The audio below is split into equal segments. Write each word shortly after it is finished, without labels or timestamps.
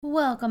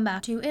Welcome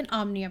back to In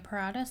Omnia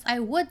Paratus. I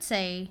would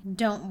say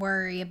don't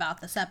worry about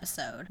this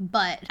episode,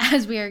 but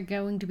as we are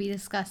going to be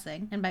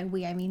discussing, and by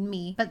we I mean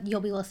me, but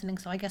you'll be listening,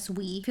 so I guess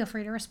we, feel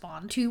free to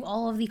respond to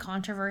all of the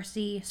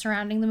controversy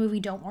surrounding the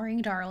movie Don't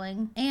Worry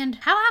Darling, and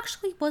how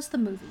actually was the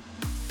movie?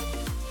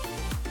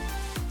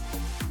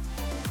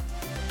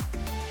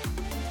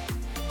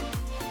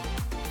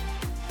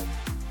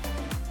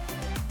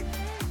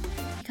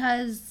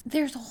 Because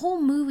there's a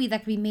whole movie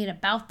that could be made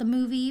about the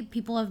movie.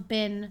 People have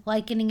been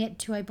likening it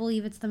to, I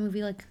believe it's the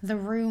movie like The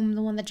Room,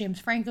 the one that James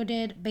Franco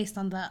did, based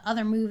on the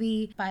other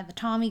movie by the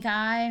Tommy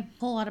guy.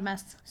 Whole lot of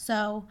mess.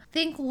 So I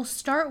think we'll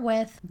start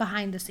with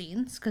behind the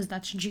scenes, because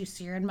that's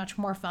juicier and much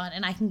more fun,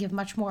 and I can give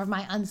much more of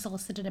my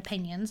unsolicited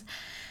opinions.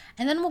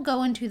 And then we'll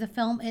go into the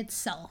film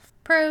itself.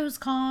 Pros,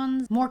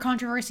 cons, more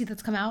controversy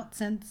that's come out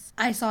since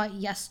I saw it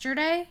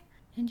yesterday.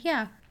 And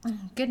yeah,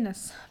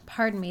 goodness,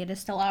 pardon me, it is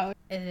still out.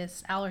 It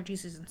is allergy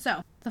season.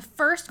 So, the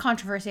first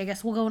controversy, I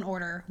guess we'll go in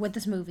order with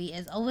this movie,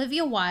 is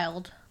Olivia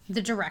Wilde,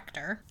 the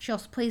director. She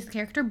also plays the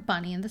character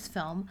Bunny in this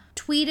film,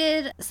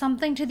 tweeted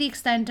something to the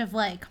extent of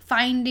like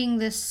finding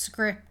this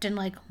script and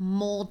like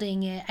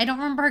molding it. I don't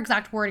remember her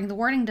exact wording. The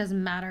wording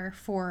doesn't matter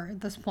for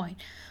this point.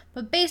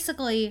 But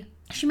basically,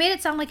 she made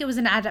it sound like it was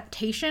an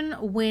adaptation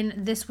when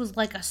this was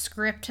like a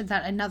script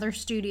that another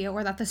studio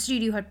or that the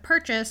studio had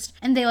purchased,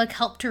 and they like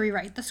helped to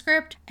rewrite the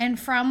script. And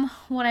from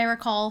what I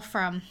recall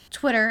from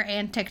Twitter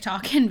and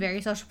TikTok and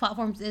various social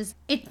platforms, is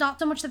it's not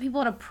so much that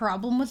people had a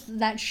problem with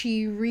that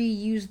she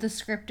reused the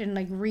script and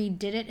like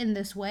redid it in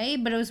this way,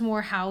 but it was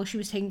more how she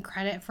was taking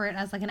credit for it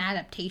as like an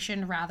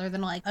adaptation rather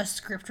than like a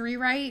script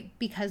rewrite,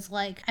 because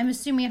like I'm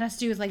assuming it has to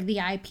do with like the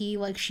IP,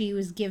 like she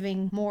was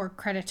giving more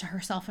credit to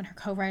herself and her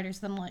co-writers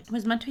than like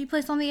was meant to be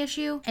placed on the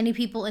issue. Any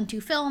people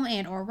into film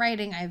and or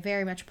writing, I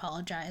very much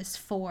apologize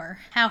for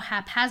how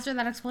haphazard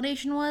that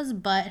explanation was,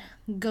 but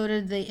go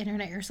to the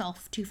internet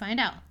yourself to find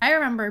out. I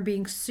remember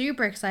being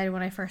super excited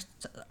when I first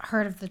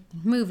heard of the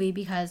movie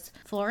because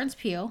Florence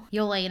Pugh,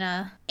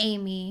 Yelena,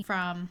 Amy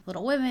from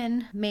Little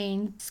Women,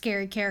 main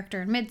scary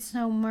character in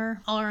Midsommar,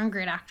 all around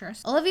great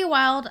actress. Olivia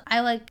Wilde,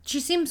 she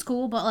seems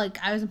cool, but like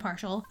I was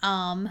impartial.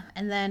 And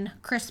then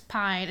Chris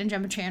Pine and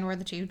Gemma Chan were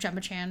the two.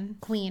 Gemma Chan,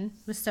 Queen,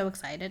 was so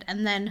excited.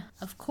 And then,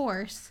 of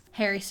course,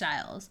 Harry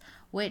Styles,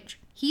 which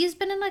he's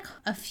been in like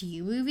a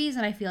few movies,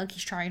 and I feel like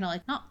he's trying to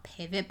like not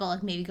pivot, but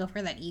like maybe go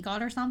for that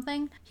EGOT or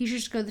something. He should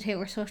just go the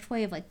Taylor Swift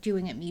way of like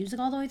doing it music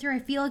all the way through. I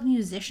feel like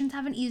musicians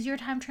have an easier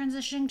time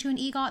transitioning to an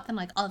EGOT than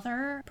like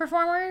other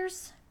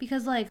performers,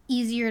 because like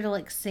easier to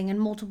like sing in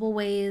multiple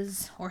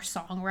ways or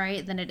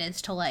songwrite than it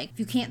is to like, if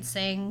you can't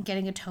sing,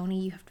 getting a Tony,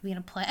 you have to be in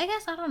a play. I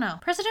guess, I don't know.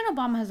 President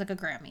Obama has like a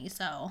Grammy,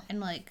 so, and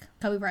like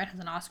Kobe Bryant has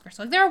an Oscar,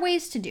 so like there are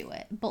ways to do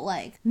it, but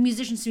like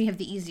musicians to me have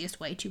the easiest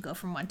way to go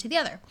from one to the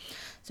other.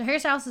 So Harry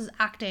Styles is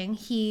acting.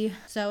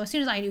 So as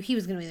soon as I knew he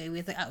was gonna be there, we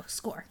was like, oh,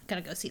 score,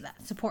 gotta go see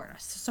that, support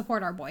us,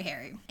 support our boy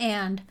Harry.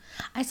 And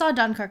I saw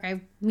Dunkirk.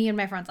 Me and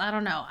my friends, I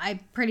don't know, I'm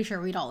pretty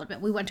sure we'd all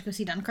admit we went to go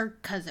see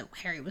Dunkirk because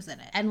Harry was in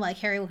it, and like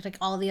Harry looked like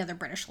all the other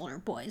British older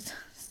boys,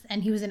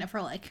 and he was in it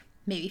for like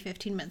maybe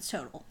 15 minutes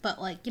total,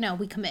 but like, you know,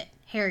 we commit.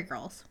 Harry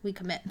girls, we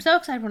commit. I'm so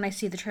excited when I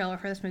see the trailer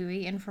for this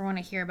movie and for when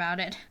I hear about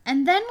it.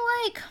 And then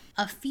like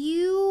a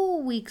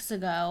few weeks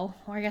ago,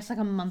 or I guess like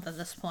a month at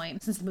this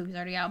point, since the movie's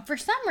already out, for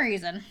some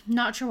reason,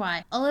 not sure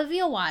why,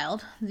 Olivia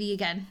Wilde,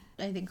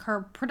 I think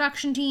her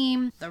production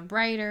team, the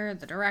writer,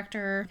 the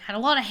director, had a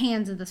lot of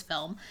hands in this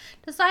film,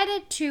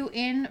 decided to,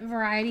 in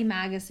Variety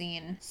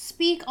magazine,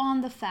 speak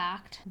on the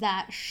fact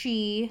that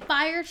she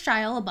fired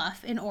Shia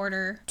LaBeouf in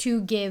order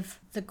to give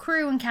the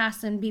crew and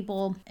cast and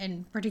people,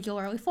 and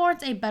particularly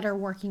Florence, a better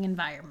working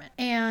environment.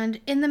 And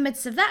in the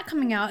midst of that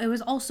coming out, it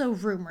was also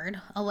rumored,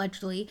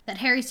 allegedly, that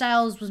Harry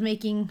Styles was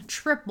making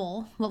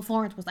triple what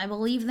Florence was. I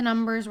believe the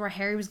numbers were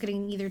Harry was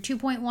getting either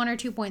 2.1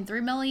 or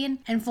 2.3 million,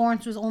 and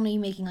Florence was only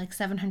making like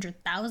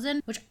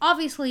 700,000, which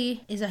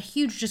obviously is a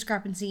huge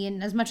discrepancy.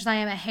 And as much as I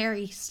am a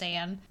Harry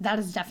stan, that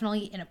is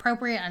definitely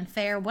inappropriate,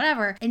 unfair,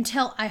 whatever,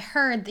 until I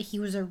heard that he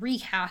was a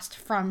recast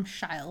from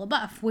Shia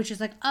LaBeouf, which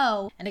is like,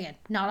 oh, and again,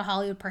 not a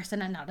Hollywood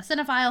person, and not a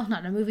cinephile,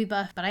 not a movie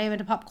buff, but I am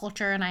into pop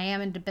culture and I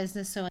am into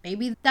business, so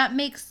maybe that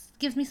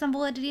gives me some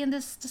validity in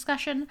this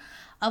discussion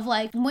of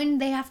like when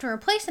they have to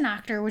replace an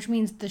actor, which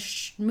means the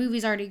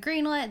movie's already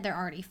greenlit, they're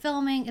already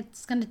filming,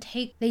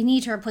 they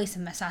need to replace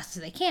him as fast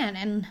as they can.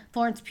 And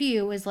Florence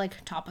Pugh is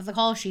like top of the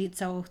call sheet,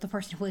 so the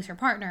person who plays her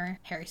partner,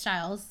 Harry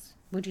Styles,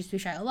 which used to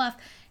be Shia LaBeouf,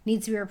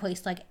 needs to be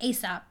replaced like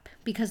ASAP,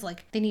 because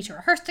like they need to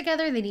rehearse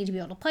together, they need to be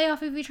able to play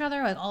off of each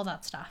other, like all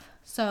that stuff.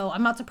 So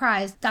I'm not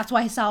surprised. That's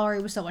why his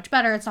salary was so much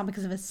better. It's not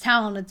because of his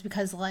talent. It's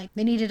because like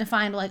they needed to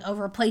find like a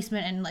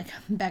replacement, and like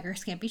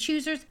beggars can't be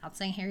choosers. Not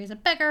saying Harry's a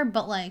beggar,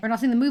 but like, we're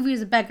not saying the movie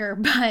is a beggar,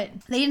 but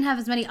they didn't have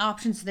as many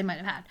options as they might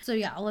have had. So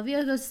yeah,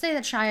 Olivia goes to say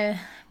that Shia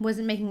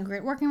wasn't making a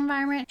great working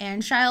environment,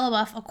 and Shia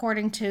LaBeouf,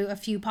 according to a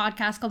few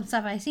podcast clips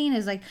stuff I've seen,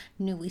 is like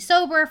newly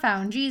sober,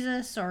 found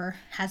Jesus, or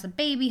has a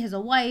baby, has a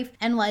wife,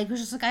 and like was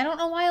just like, I don't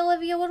know why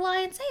Olivia would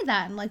lie and say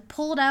that, and like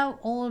pulled out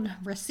old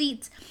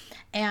receipts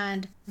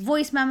and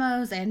voice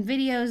memos and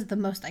videos, the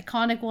most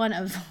iconic one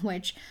of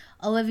which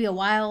Olivia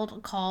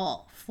Wilde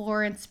call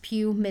Florence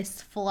Pugh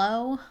Miss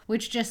Flo,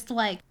 which just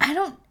like,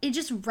 it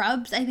just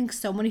rubs, I think,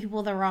 so many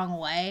people the wrong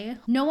way.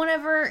 No one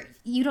ever,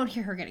 you don't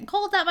hear her getting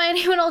called that by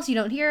anyone else. You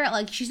don't hear it,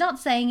 like, she's not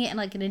saying it in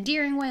like an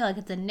endearing way, like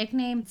it's a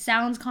nickname. It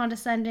sounds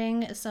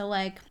condescending. So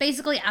like,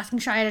 basically asking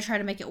Shia to try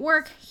to make it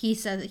work. He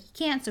says that he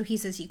can't, so he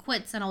says he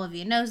quits, and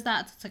Olivia knows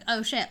that. So it's like,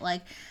 oh shit,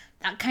 like,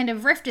 that kind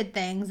of rifted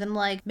things, and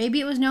like maybe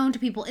it was known to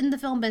people in the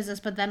film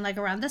business, but then like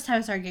around this time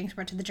it started getting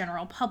spread to the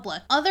general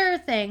public. Other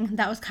thing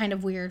that was kind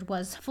of weird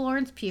was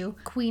Florence Pugh,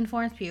 Queen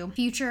Florence Pugh,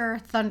 future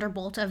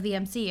Thunderbolt of the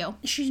MCU.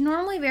 She's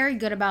normally very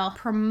good about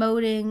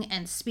promoting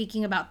and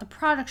speaking about the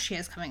products she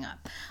has coming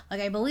up. Like,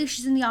 I believe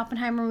she's in the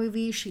Oppenheimer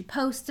movie, she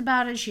posts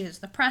about it, she does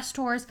the press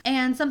tours,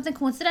 and something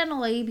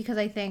coincidentally, because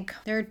I think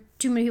there are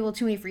too many people,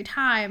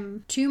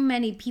 too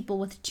many people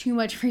with too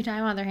much free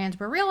time on their hands,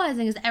 we're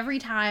realizing is every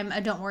time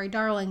a Don't Worry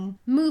Darling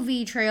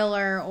movie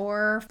trailer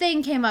or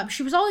thing came up,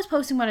 she was always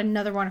posting about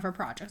another one of her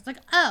projects. Like,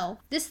 oh,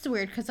 this is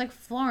weird, because like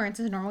Florence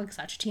is normally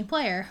such a team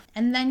player.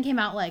 And then came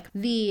out like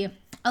the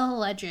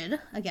alleged,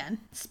 again,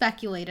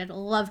 speculated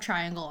love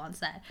triangle on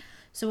set.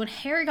 So when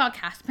Harry got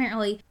cast,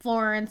 apparently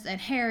Florence and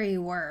Harry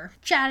were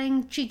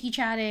chatting, cheeky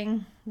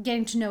chatting,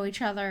 getting to know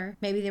each other.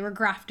 Maybe they were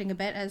grafting a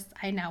bit, as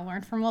I now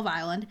learned from Love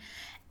Island.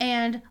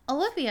 And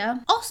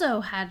Olivia also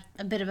had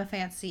a bit of a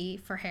fancy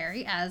for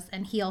Harry,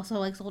 and he also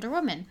likes older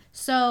women.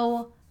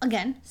 So,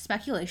 again,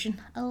 speculation.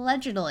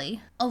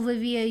 Allegedly,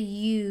 Olivia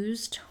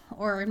used,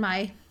 or in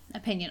my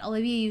opinion,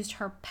 Olivia used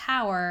her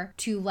power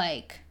to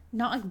like,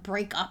 not like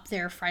break up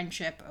their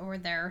friendship or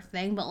their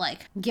thing, but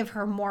like give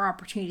her more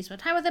opportunities to spend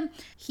time with him.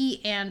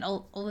 He and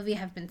Olivia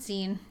have been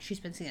seen, she's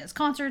been seen at his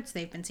concerts,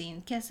 they've been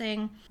seen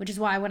kissing, which is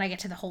why when I get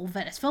to the whole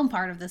Venice film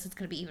part of this, it's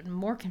going to be even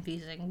more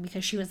confusing,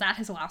 because she was at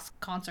his last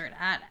concert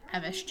at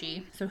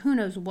MSG, so who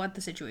knows what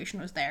the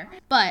situation was there.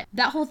 But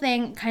that whole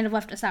thing kind of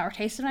left a sour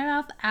taste in my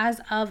mouth.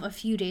 As of a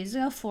few days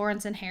ago,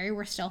 Florence and Harry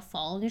were still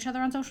following each other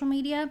on social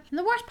media, and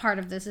the worst part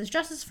of this is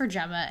justice for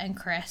Gemma and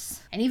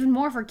Chris, and even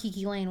more for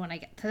Kiki Lane when I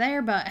get to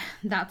there, but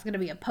that's going to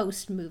be a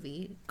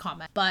post-movie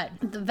comment. But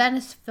the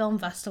Venice Film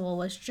Festival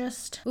was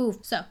just, oof.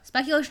 So,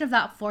 speculation of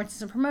that. Florence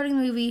isn't promoting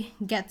the movie,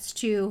 gets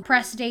to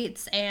press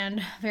dates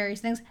and various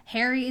things.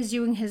 Harry is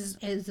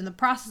is in the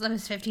process of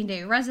his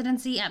 15-day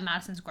residency at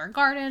Madison Square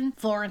Garden.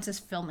 Florence is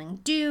filming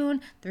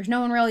Dune. There's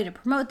no one really to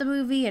promote the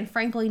movie, and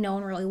frankly, no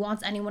one really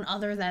wants anyone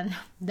other than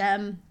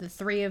them, the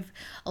three of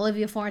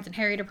Olivia, Florence, and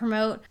Harry to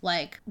promote.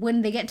 Like,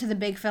 when they get to the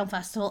big film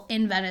festival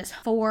in Venice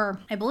for,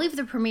 I believe,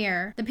 the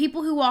premiere, the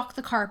people who walked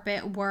the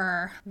carpet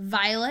were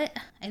Violet,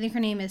 I think her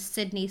name is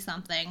Sydney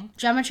something,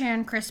 Gemma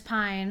Chan, Chris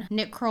Pine,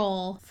 Nick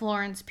Kroll,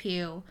 Florence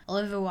Pugh,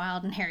 Olivia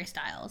Wilde, and Harry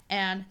Styles.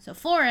 And so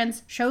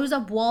Florence shows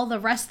up while the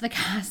rest of the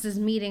cast is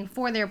meeting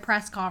for their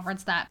press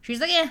conference that she's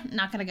like,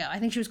 not gonna go. I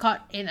think she was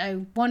caught in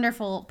a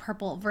wonderful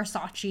purple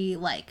Versace,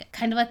 like,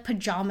 kind of like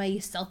pajama-y,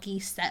 silky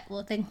set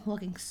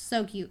looking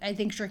so cute. I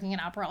think she's drinking an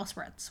Aperol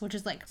Spritz, which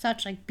is like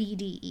such like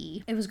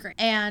BDE. It was great.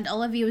 And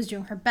Olivia was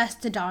doing her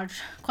best to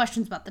dodge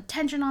questions about the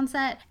tension on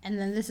set. And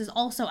then this is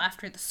also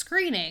after the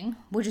screening,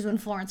 which is when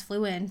Florence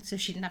flew in, so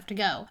she didn't have to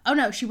go. Oh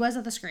no, she was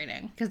at the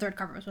screening, because the red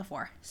carpet was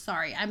before.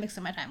 Sorry, I'm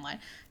mixing my timeline.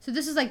 So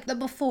this is like the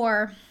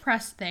before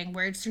press thing,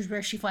 where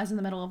she flies in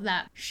the middle of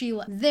that.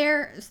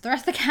 The rest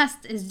of the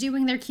cast is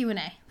doing their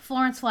Q&A.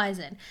 Florence flies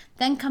in.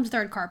 Then comes the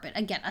red carpet.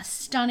 Again, a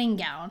stunning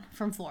gown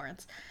from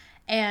Florence.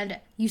 And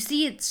you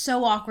see it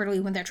so awkwardly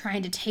when they're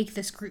trying to take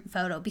this group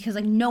photo, because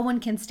like no one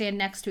can stand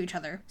next to each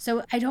other.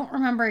 So I don't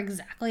remember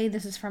exactly,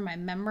 this is from my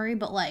memory,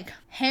 but like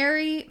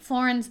Harry,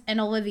 Florence, and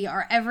Olivia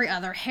are every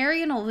other.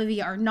 Harry and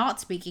Olivia are not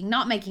speaking,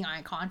 not making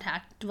eye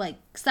contact, like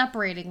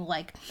separating,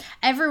 like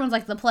everyone's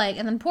like the plague.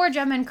 And then poor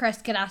Gemma and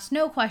Chris get asked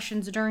no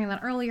questions during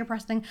that earlier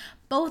press thing.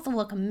 Both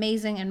look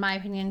amazing, in my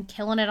opinion,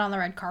 killing it on the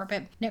red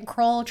carpet. Nick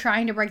Kroll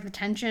trying to break the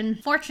tension.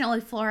 Fortunately,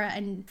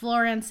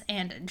 Florence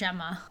and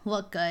Gemma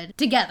look good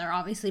together,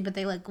 obviously, but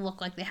they like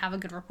look like they have a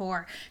good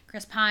rapport.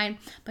 Chris Pine,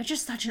 but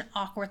just such an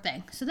awkward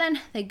thing. So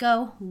then they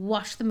go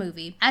watch the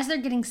movie. As they're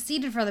getting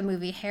seated for the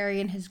movie, Harry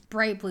in his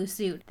bright blue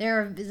suit,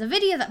 there is a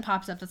video that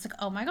pops up that's like,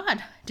 oh my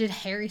god, did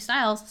Harry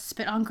Styles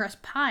spit on Chris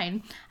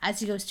Pine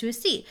as he goes to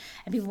his seat?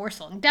 And people were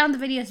slowing down the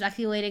video,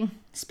 speculating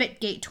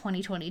Spitgate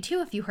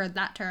 2022, if you heard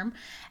that term.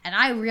 And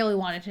I really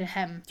wanted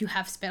him to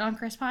have spit on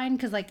Chris Pine,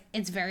 because like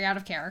it's very out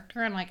of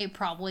character, and like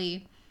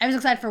I was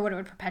excited for what it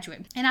would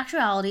perpetuate. In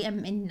actuality,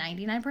 I'm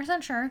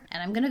 99% sure,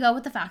 and I'm gonna go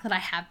with the fact that I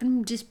have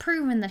been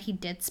disproven that he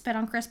did spit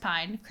on Chris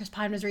Pine. Chris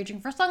Pine was reaching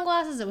for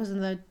sunglasses. It was in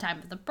the time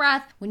of the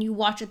breath. When you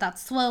watch it that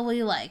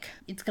slowly, like,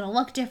 it's gonna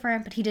look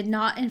different, but he did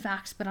not, in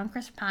fact, spit on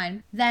Chris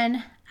Pine.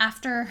 Then,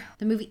 after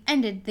the movie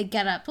ended, they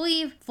get up to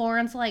leave.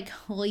 Florence like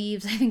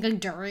leaves, I think, like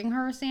during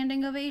her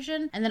standing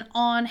ovation. And then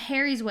on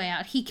Harry's way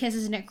out, he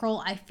kisses Nick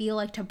Kroll, I feel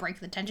like, to break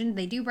the tension.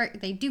 They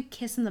do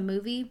kiss in the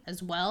movie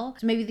as well.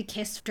 So maybe the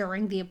kiss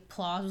during the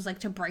applause was like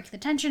to break the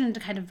tension and to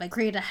kind of like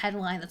create a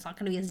headline that's not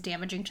going to be as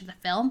damaging to the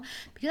film.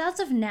 Because as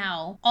of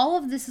now, all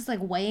of this is like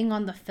weighing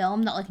on the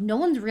film that like no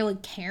one's really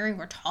caring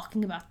or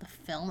talking about the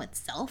film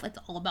itself. It's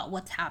all about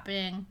what's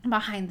happening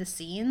behind the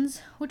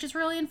scenes, which is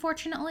really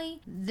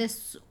unfortunately.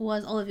 This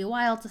was Olivia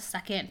Wilde's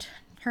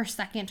her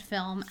second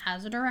film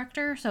as a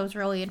director, so it's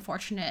really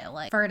unfortunate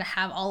like for her to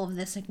have all of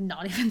this like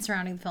not even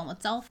surrounding the film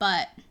itself.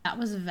 But that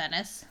was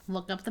Venice.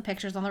 Look up the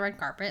pictures on the red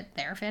carpet,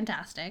 they're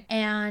fantastic.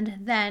 And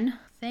then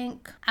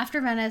think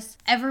after Venice,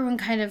 everyone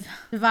kind of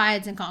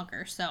divides and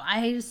conquers. So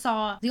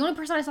the only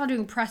person I saw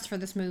doing press for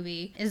this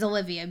movie is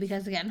Olivia,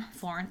 because again,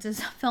 Florence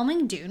is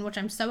filming Dune, which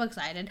I'm so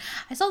excited.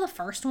 I saw the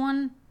first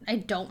one. I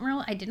didn't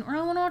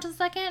really want to watch the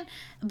second,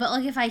 but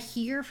like if I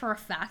hear for a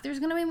fact there's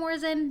gonna be more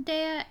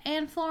Zendaya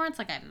and Florence,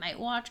 like I might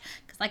watch,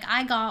 because like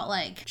I got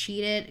like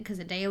cheated because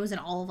Zendaya was in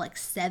all of like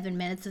 7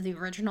 minutes of the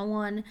original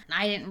one, and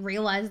I didn't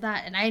realize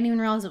that, and I didn't even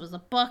realize it was a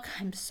book.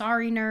 I'm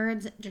sorry,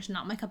 nerds, just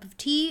not my cup of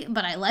tea.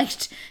 But I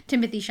liked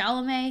Timothée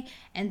Chalamet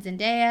and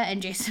Zendaya and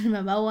Jason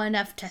Momoa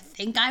enough to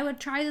think I would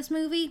try this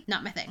movie.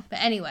 Not my thing. But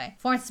anyway,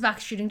 Florence is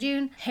back shooting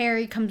Dune.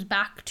 Harry comes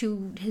back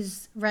to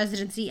his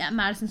residency at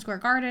Madison Square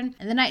Garden,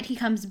 and the night he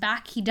comes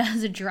back, he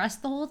does address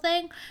the whole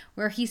thing,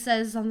 where he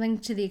says something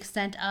to the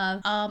extent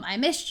of, I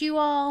missed you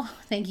all,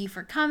 thank you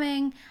for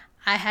coming.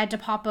 I had to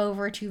pop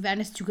over to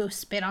Venice to go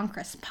spit on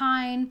Chris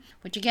Pine,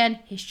 which again,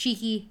 his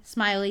cheeky,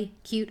 smiley,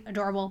 cute,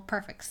 adorable,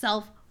 perfect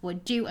self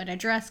would do an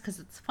address because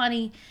it's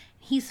funny.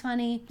 He's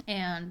funny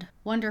and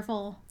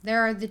wonderful.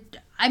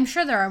 I'm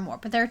sure there are more,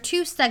 but there are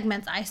 2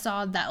 segments I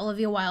saw that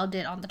Olivia Wilde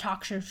did on the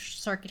talk show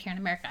circuit here in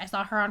America. I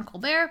saw her on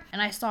Colbert,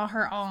 and I saw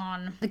her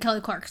on the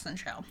Kelly Clarkson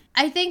show.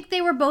 I think they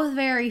were both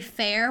very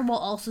fair, while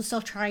also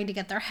still trying to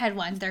get their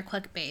headlines, their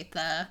clickbait,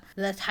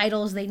 the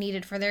titles they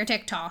needed for their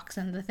TikToks,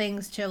 and the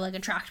things to like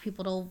attract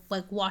people to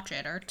like watch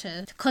it or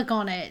to click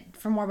on it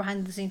for more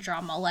behind the scenes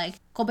drama. Like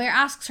Colbert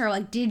asks her,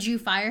 like, did you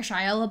fire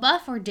Shia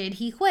LaBeouf or did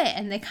he quit?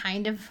 And they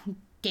kind of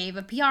gave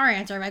a PR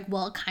answer, like,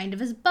 well, it kind of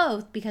is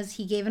both, because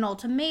he gave an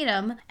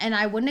ultimatum and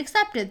I wouldn't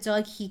accept it. So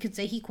like he could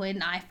say he quit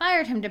and I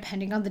fired him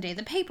depending on the day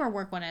the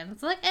paperwork went in.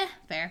 It's like,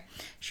 fair.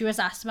 She was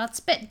asked about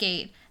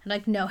Spitgate, and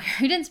like, no,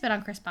 Harry didn't spit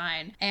on Chris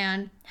Pine,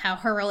 and how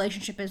her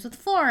relationship is with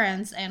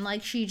Florence, and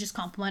like she just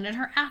complimented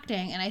her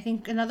acting. And I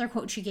think another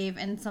quote she gave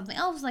in something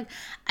else, like,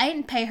 I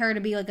didn't pay her to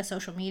be like a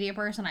social media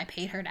person, I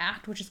paid her to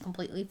act, which is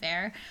completely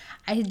fair.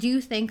 I do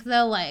think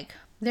though, like,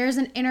 there's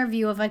an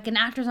interview of like an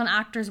Actors on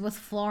Actors with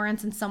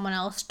Florence and someone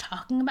else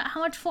talking about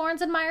how much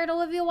Florence admired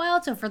Olivia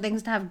Wilde. So for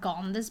things to have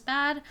gone this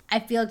bad, I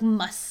feel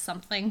like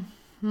something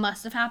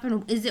must have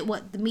happened. Is it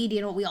what the media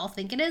and what we all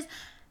think it is?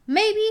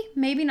 Maybe,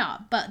 maybe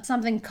not. But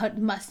something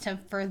must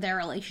have for their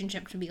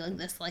relationship to be like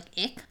this, like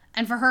ick.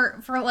 And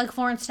for like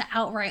Florence to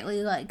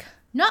outrightly like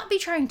not be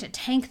trying to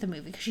tank the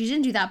movie, because she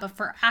didn't do that, but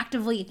for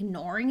actively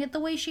ignoring it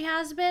the way she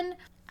has been,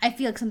 I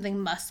feel like something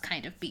must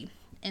kind of be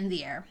in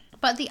the air.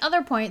 But the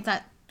other point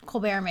that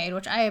Colbert made,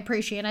 which I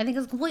appreciate and I think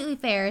is completely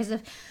fair, is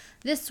if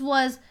this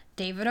was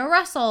David O.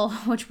 Russell,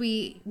 which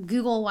we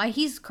Google why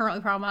he's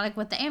currently problematic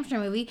with the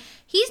Amsterdam movie,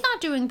 he's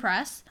not doing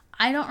press.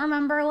 I don't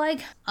remember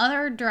like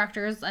other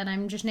directors, and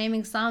I'm just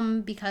naming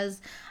some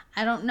because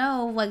I don't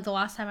know, like the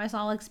last time I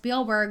saw like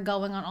Spielberg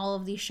going on all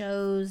of these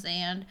shows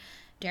and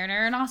Darren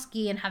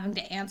Aronofsky and having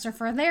to answer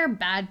for their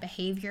bad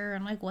behavior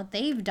and like what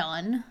they've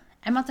done.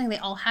 I'm not saying they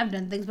all have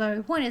done things, but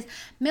my point is,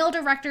 male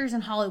directors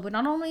in Hollywood,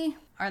 not only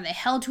are they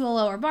held to a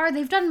lower bar,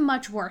 they've done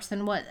much worse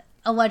than what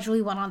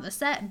allegedly went on the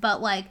set,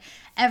 but like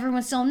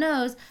everyone still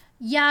knows,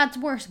 yeah, it's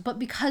worse, but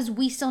because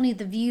we still need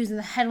the views and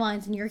the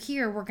headlines and you're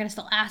here, we're going to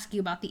still ask you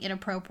about the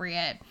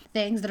inappropriate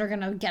things that are going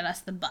to get us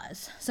the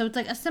buzz. So it's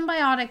like a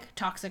symbiotic,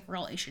 toxic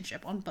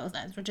relationship on both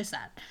ends, which is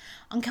sad.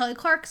 On Kelly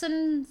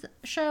Clarkson's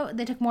show,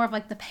 they took more of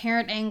like the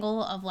parent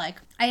angle of like,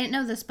 I didn't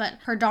know this, but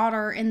her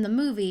daughter in the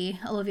movie,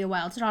 Olivia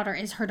Wilde's daughter,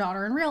 is her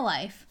daughter in real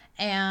life.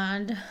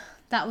 And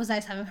that was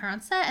nice having her on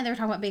set, and they were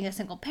talking about being a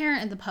single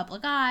parent in the public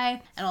eye,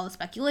 and all the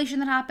speculation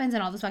that happens,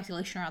 and all the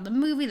speculation around the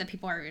movie, that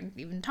people are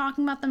even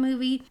talking about the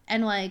movie.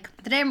 And like,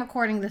 the day I'm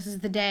recording this is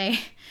the day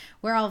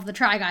where all of the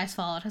Try Guys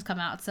fallout has come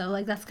out, so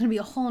like that's gonna be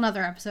a whole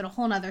nother episode, a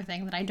whole nother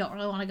thing that I don't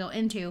really want to go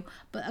into.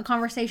 But a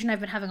conversation I've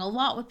been having a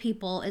lot with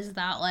people is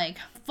that like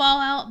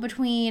fallout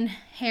between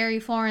Harry,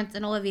 Florence,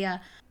 and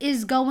Olivia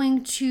is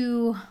going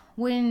to,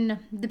 when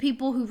the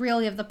people who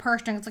really have the purse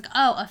strings, it's like,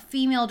 oh, a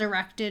female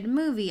directed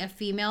movie, a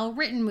female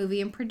written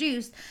movie and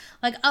produced,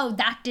 like, oh,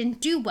 that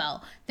didn't do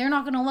well. They're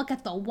not going to look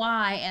at the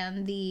why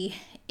and the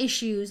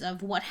issues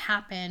of what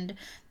happened.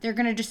 They're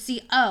going to just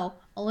see, oh,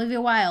 Olivia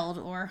Wilde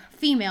or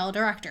female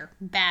director,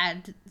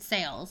 bad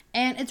sales.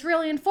 And it's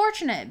really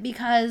unfortunate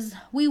because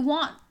we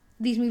want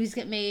these movies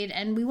get made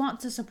and we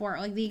want to support.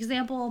 Like the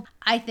example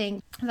I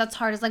think that's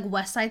hard is like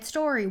West Side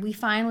Story. We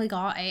finally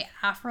got a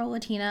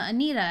Afro-Latina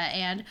Anita,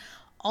 and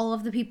all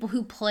of the people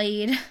who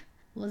played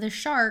the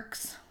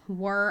sharks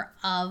were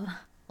of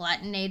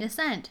Latinx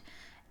descent.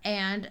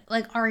 And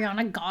like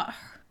Ariana got,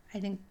 I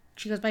think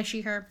she goes by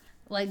she, her,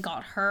 like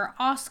got her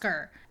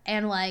Oscar.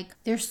 And like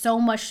there's so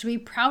much to be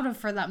proud of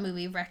for that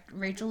movie.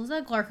 Rachel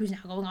Zegler, who's now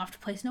going off to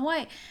play Snow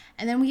White.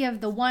 And then we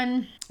have the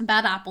one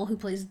bad apple who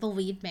plays the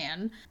lead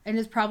man and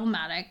is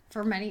problematic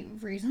for many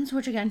reasons,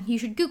 which again you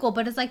should Google.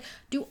 But it's like,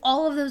 do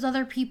all of those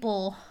other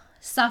people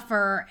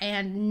suffer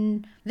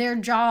and their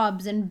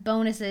jobs and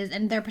bonuses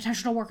and their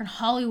potential to work in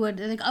Hollywood,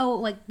 like, oh,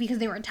 like because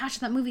they were attached to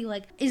that movie,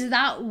 like, is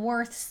that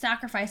worth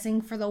sacrificing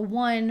for the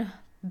one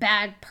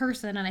bad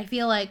person? And I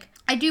feel like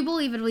I do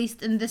believe, at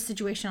least in this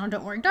situation on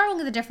Don't Worry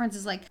Darling, the difference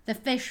is like the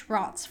fish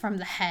rots from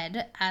the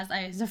head,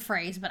 as a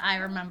phrase, but I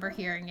remember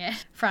hearing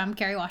it from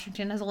Kerry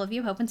Washington as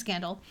Olivia Pope in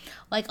Scandal.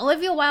 Like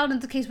Olivia Wilde in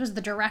the case was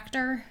the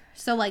director,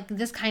 so like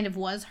this kind of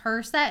was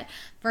her set,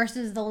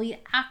 versus the lead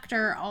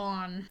actor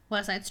on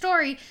West Side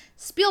Story,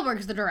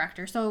 Spielberg's the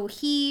director, so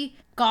he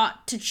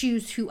got to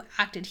choose who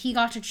acted, he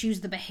got to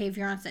choose the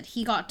behavior on set,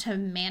 he got to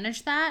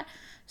manage that.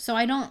 So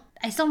I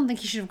still don't think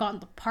he should have gotten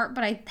the part,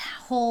 but I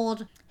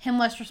hold him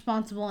less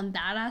responsible in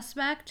that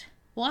aspect.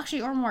 Well,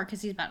 actually, or more,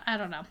 because he's about, I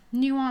don't know,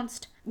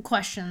 nuanced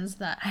questions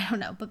that I don't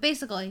know. But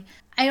basically,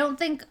 I don't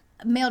think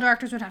male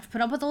directors would have to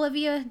put up with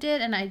Olivia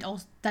did, and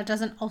that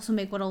doesn't also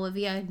make what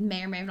Olivia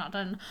may or may have not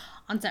done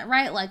on set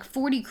right. Like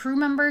 40 crew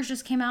members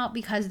just came out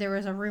because there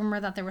was a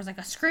rumor that there was like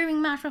a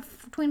screaming match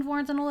between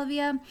Florence and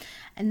Olivia,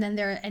 and then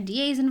there are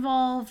NDAs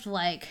involved.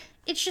 Like,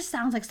 it just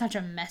sounds like such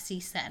a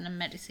messy set and a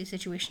messy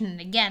situation. And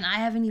again, I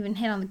haven't even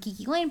hit on the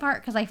Kiki Lane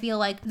part because I feel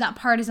like that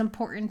part is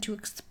important to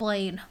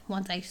explain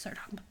once I start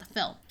talking about the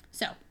film.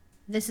 So,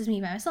 this is me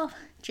by myself.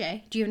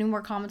 Jay, do you have any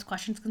more comments,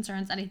 questions,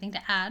 concerns, anything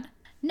to add?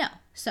 No.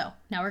 So,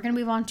 now we're going to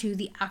move on to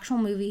the actual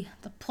movie,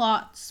 the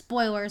plot,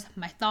 spoilers,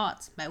 my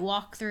thoughts, my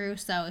walkthrough.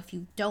 So, if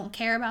you don't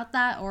care about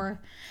that or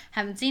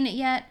haven't seen it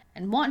yet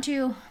and want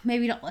to,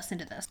 maybe don't listen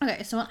to this.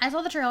 Okay, so when I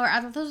saw the trailer, I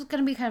thought this was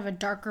going to be kind of a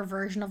darker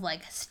version of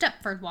like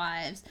Stepford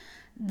Wives,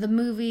 the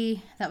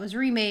movie that was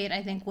remade,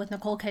 I think, with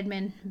Nicole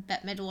Kidman,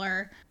 Bette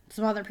Midler,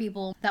 some other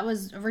people, that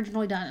was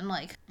originally done in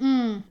like,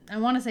 I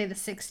want to say the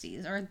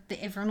 60s, or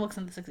everyone looks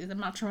in the 60s. I'm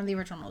not sure when the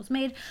original was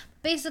made.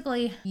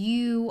 Basically,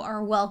 you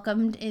are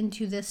welcomed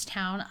into this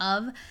town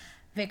of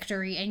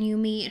Victory, and you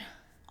meet,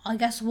 I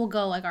guess we'll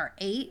go like our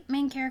 8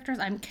 main characters.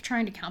 I'm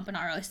trying to count, but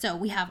not really. So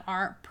we have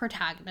our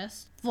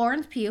protagonist,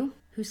 Florence Pugh,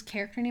 whose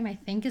character name I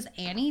think is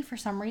Annie. For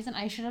some reason,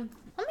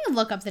 let me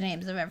look up the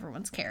names of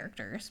everyone's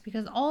characters,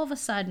 because all of a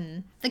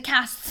sudden, the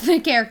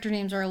character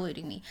names are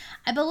eluding me.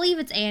 I believe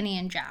it's Annie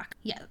and Jack.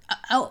 Yeah.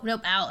 Oh,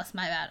 nope, Alice,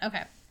 my bad.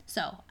 Okay,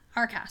 so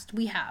our cast,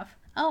 we have,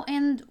 oh,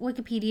 and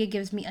Wikipedia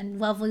gives me a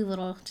lovely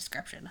little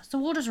description. So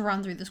we'll just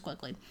run through this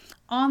quickly.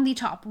 On the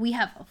top, we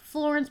have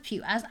Florence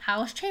Pugh as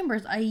Alice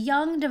Chambers, a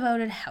young,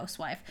 devoted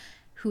housewife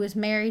who is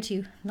married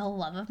to the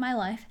love of my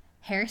life,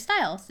 Harry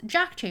Styles,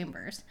 Jack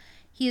Chambers.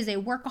 He is a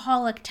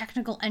workaholic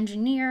technical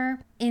engineer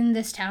in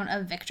this town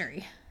of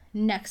Victory.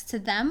 Next to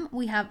them,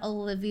 we have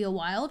Olivia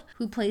Wilde,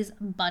 who plays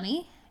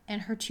Bunny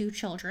and her 2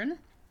 children.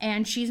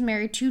 And she's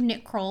married to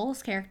Nick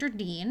Kroll's character,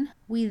 Dean.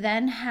 We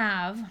then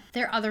have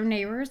their other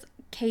neighbors,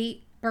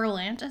 Kate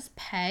Berlant as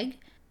Peg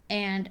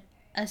and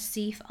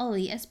Asif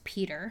Ali as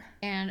Peter.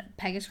 And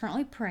Peg is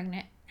currently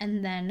pregnant.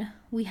 And then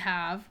we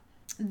have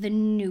the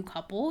new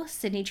couple,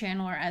 Sydney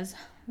Chandler as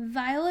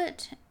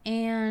Violet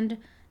and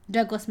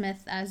Douglas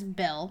Smith as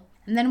Bill.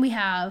 And then we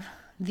have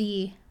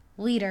the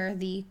leader,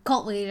 the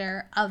cult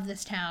leader of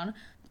this town,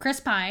 Chris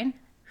Pine,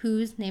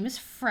 whose name is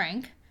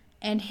Frank,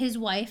 and his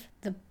wife,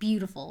 the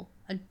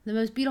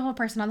most beautiful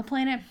person on the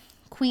planet,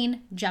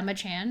 Queen Gemma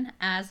Chan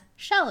as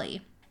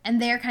Shelley.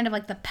 And they're kind of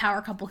like the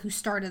power couple who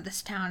started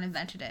this town,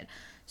 invented it.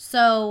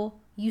 So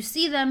you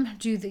see them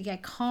do the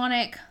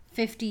iconic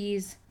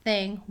 50s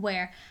thing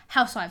where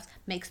housewives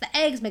makes the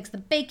eggs, makes the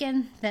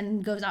bacon,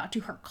 then goes out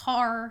to her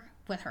car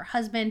with her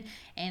husband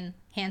and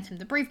hands him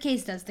the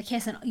briefcase, does the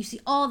kiss, and you see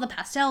all the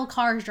pastel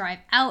cars drive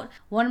out.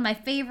 One of my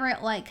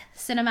favorite like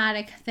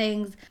cinematic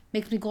things,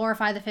 makes me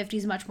glorify the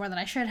 50s much more than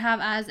I should have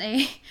as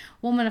a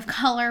woman of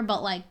color,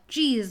 but like,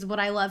 geez, would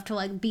I love to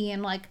like be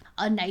in like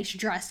a nice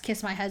dress,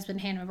 kiss my husband,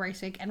 hand him a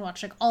bracelet, and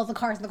watch like all the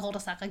cars in the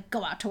cul-de-sac like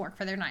go out to work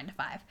for their 9 to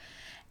 5.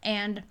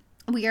 And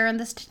we are in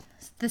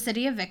the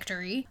city of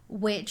Victory,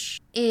 which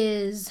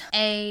is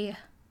a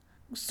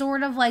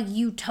sort of like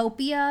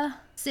utopia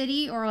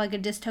city or like a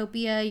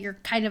dystopia. You're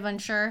kind of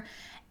unsure,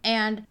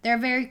 and there are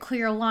very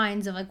clear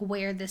lines of like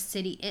where this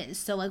city is.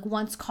 So like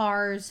once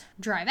cars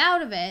drive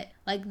out of it,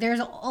 like there's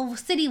a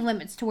city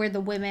limits to where the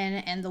women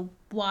and the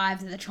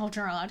wives and the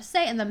children are allowed to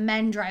stay, and the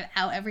men drive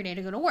out every day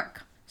to go to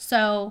work.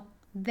 So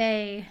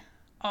they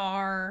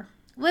are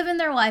living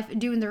their life,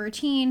 doing the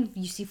routine.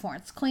 You see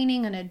Florence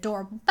cleaning an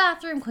adorable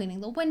bathroom,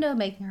 cleaning the window,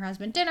 making her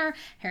husband dinner.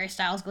 Harry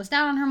Styles goes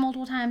down on her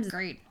multiple times.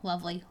 Great,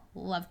 lovely,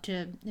 love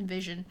to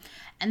envision.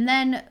 And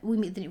then we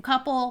meet the new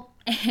couple,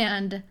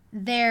 and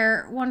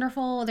they're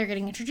wonderful. They're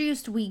getting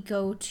introduced. We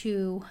go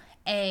to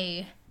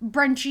a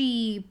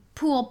brunchy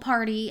pool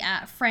party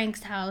at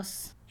Frank's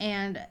house,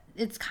 and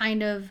it's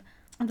kind of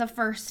the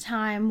first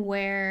time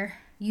where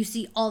you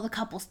see all the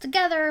couples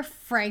together.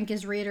 Frank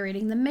is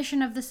reiterating the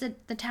mission of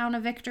the town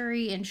of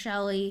Victory, and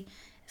Shelley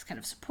is kind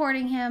of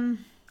supporting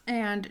him.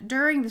 And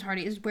during this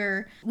party is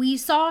where we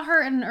saw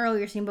her in an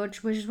earlier scene,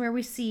 which is where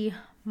we see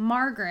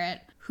Margaret,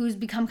 who's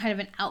become kind of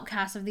an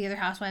outcast of the other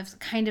housewives,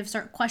 kind of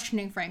start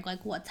questioning Frank,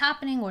 like, what's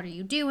happening? What are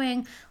you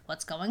doing?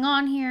 What's going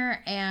on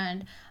here?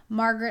 And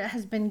Margaret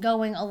has been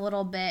going a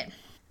little bit,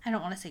 I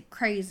don't want to say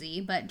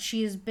crazy, but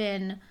she's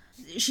been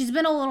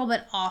a little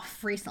bit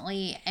off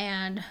recently,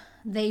 and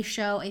they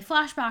show a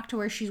flashback to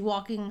where she's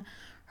walking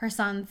her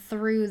son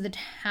through the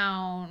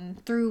town,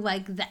 through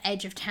like the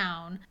edge of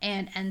town,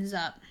 and ends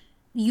up,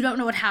 you don't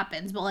know what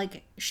happens, but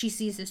like she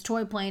sees his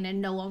toy plane and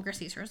no longer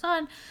sees her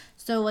son.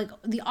 So like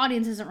the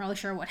audience isn't really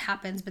sure what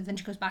happens, but then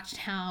she goes back to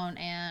town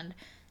and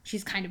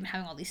she's kind of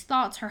having all these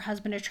thoughts. Her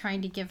husband is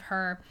trying to give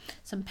her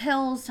some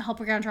pills to help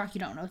her get on track.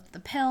 You don't know the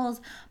pills,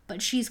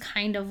 but she's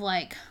kind of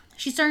like,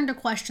 she's starting to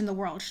question the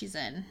world she's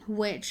in,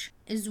 which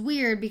is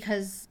weird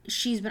because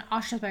she's been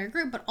ostracized by her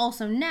group, but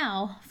also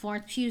now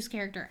Florence Pugh's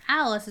character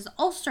Alice is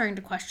also starting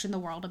to question the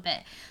world a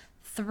bit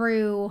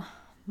through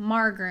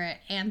Margaret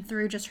and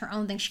through just her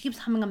own thing. She keeps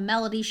humming a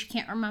melody she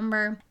can't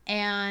remember,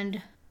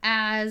 and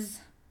as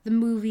the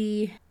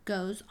movie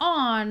goes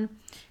on,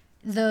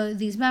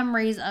 these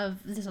memories of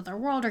this other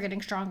world are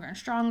getting stronger and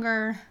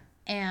stronger,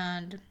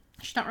 and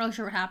she's not really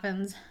sure what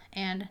happens.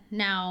 And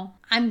now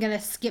I'm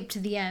gonna skip to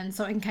the end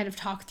so I can kind of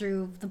talk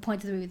through the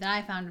points of the movie that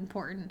I found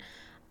important.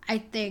 I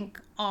think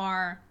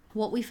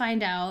what we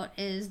find out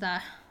is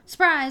that,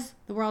 surprise,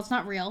 the world's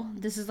not real.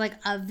 This is like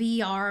a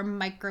VR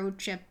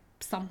microchip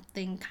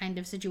something kind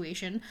of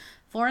situation.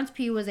 Florence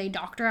Pugh was a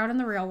doctor out in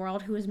the real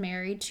world who was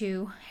married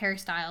to Harry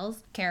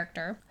Styles'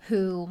 character,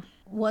 who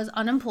was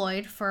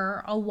unemployed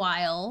for a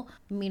while.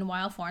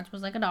 Meanwhile, Florence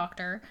was like a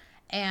doctor,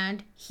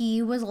 and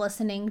he was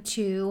listening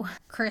to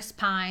Chris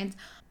Pine's,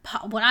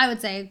 what I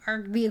would say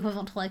are the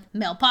equivalent to like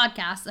male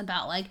podcasts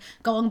about like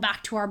going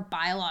back to our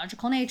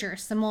biological nature,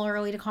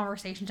 similarly to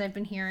conversations I've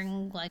been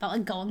hearing like about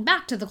like going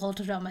back to the cult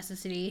of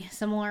domesticity,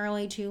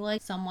 similarly to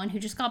like someone who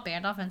just got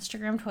banned off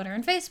Instagram, Twitter,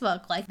 and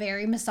Facebook, like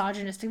very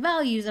misogynistic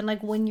values. And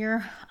like when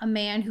you're a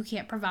man who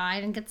can't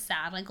provide and gets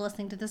sad, like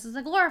listening to this is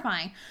like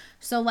glorifying.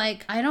 So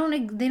like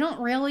they don't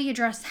really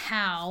address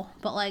how,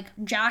 but like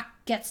Jack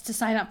gets to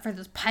sign up for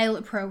this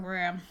pilot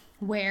program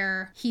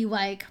where he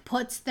like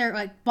puts their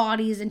like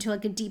bodies into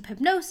like a deep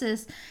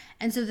hypnosis,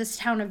 and so this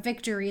town of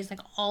Victory is like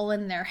all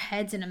in their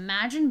heads and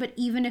imagined. But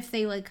even if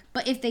they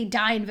if they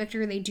die in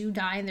Victory, they do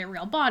die in their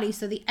real body.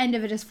 So the end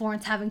of it is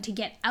Florence having to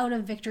get out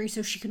of Victory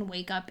so she can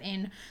wake up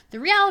in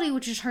the reality,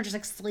 which is her just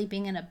like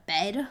sleeping in a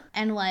bed.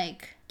 And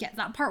like, yeah,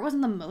 that part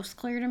wasn't the most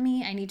clear to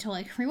me. I need to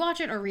like rewatch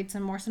it or read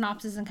some more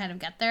synopsis and kind of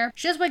get there.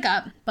 She does wake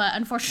up, but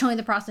unfortunately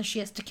the process, she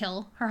has to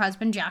kill her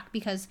husband Jack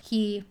because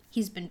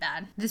he's been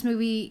bad. This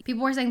movie,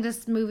 people were saying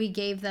this movie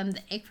gave them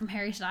the ick from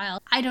Harry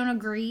Styles. I don't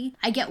agree.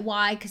 I get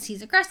why, because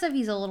he's aggressive,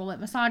 he's a little bit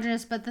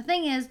misogynist, but the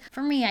thing is,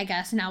 for me, I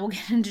guess, now we'll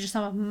get into just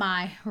some of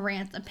my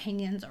rants,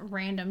 opinions,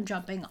 random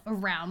jumping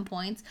around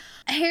points.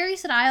 Harry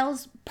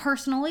Styles,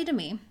 personally to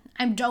me,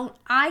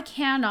 I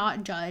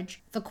cannot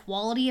judge the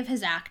quality of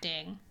his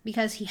acting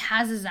because he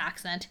has his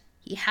accent,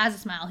 he has a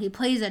smile, he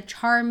plays a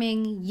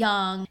charming,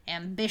 young,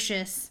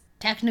 ambitious,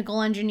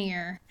 technical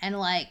engineer, and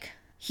like,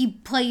 he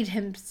played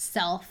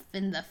himself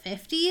in the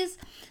 50s.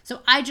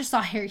 So I just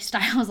saw Harry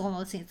Styles on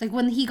those scenes. Like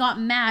when he got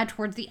mad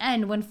towards the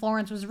end when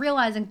Florence was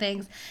realizing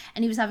things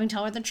and he was having to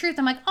tell her the truth,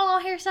 I'm like,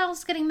 oh, Harry Styles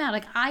is getting mad.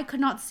 Like I could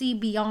not see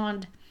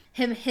beyond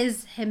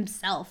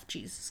himself.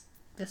 Jesus,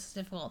 this is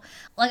difficult.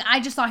 Like I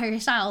just saw Harry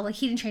Styles, like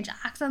he didn't change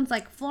accents.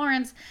 Like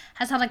Florence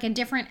has had like a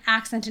different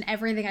accent in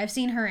everything I've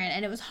seen her in,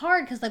 and it was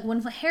hard because like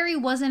when Harry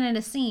wasn't in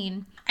a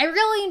scene, I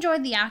really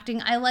enjoyed the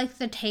acting. I liked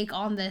the take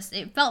on this.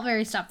 It felt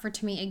very Stepford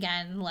to me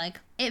again.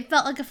 Like it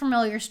felt like a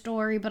familiar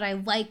story, but I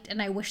liked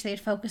and I wish they had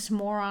focused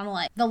more on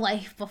like the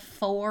life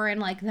before and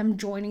like them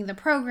joining the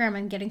program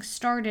and getting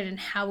started and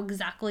how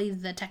exactly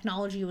the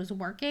technology was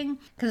working,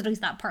 because at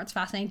least that part's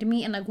fascinating to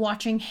me. And like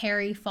watching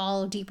Harry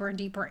fall deeper and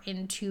deeper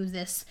into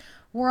this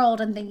world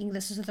and thinking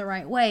this is the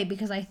right way,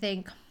 because I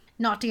think,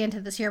 not to get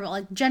into this here, but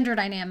like gender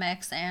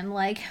dynamics and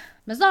like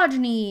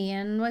misogyny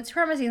and white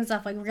supremacy and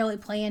stuff like really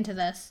play into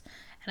this.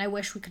 And I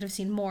wish we could have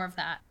seen more of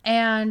that.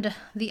 And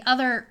the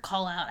other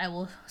call out I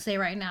will say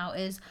right now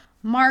is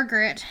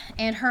Margaret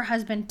and her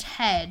husband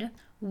Ted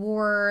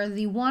were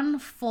the one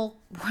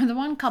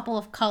couple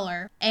of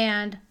color.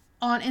 And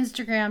on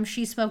Instagram,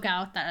 she spoke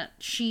out that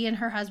she and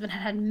her husband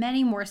had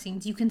many more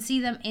scenes. You can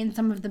see them in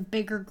some of the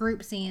bigger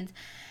group scenes.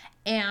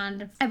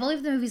 And I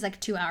believe the movie's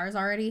like 2 hours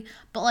already,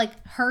 but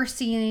like her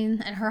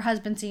scene and her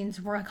husband's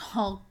scenes were like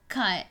all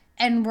cut.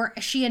 And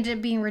she ended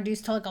up being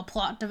reduced to like a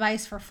plot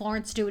device for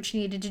Florence to do what she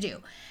needed to do.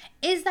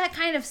 Is that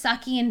kind of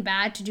sucky and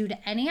bad to do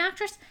to any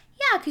actress?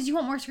 Yeah, because you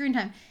want more screen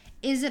time.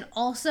 Is it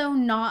also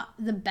not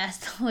the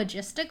best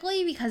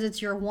logistically because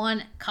it's your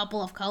one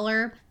couple of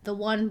color? The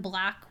one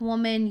black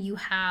woman, you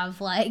have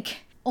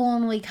like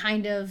only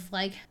kind of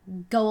like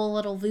go a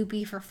little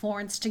loopy for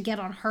Florence to get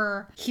on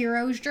her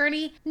hero's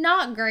journey.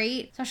 Not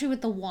great, especially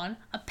with the one.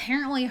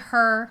 Apparently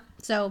her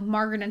So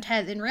Margaret and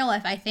Ted in real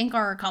life, I think,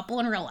 are a couple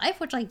in real life,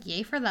 which, like,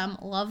 yay for them.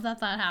 Love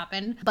that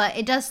happened. But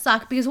it does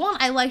suck because, one,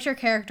 I liked her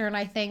character, and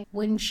I think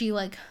when she,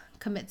 like,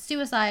 commits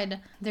suicide,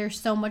 there's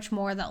so much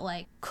more that,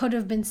 like, could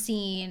have been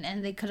seen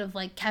and they could have,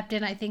 like, kept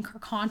in. I think her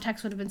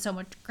context would have been so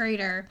much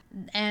greater.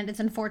 And it's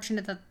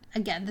unfortunate that,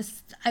 again,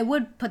 this, I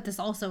would put this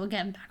also,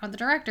 again, back on the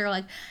director,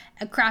 like,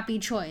 a crappy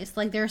choice.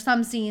 Like, there are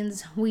some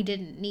scenes we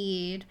didn't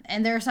need,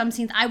 and there are some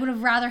scenes I would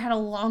have rather had a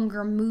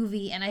longer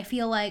movie, and I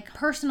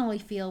personally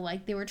feel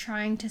like they were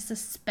trying to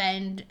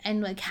suspend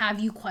and, like, have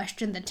you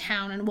question the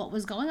town and what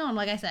was going on.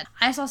 Like I said,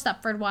 I saw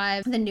Stepford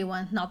Wives, the new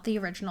one, not the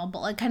original,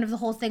 but, like, kind of the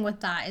whole thing with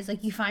that is,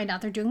 like, you find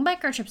out they're doing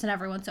microchips in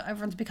everyone, so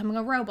everyone's becoming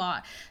a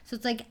robot. So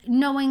it's, like,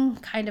 knowing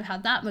kind of how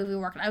that movie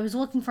worked, I was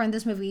looking for in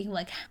this movie,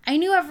 like, I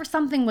knew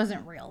something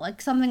wasn't real,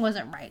 like, something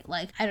wasn't right.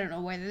 Like, I don't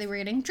know whether they were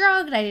getting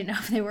drugged, I didn't know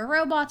if they were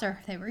robots or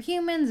if they were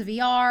humans,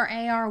 VR,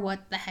 AR,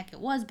 what the heck it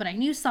was, but I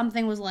knew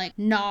something was, like,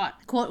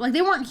 not, quote, like,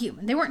 they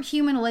weren't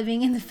human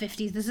living in the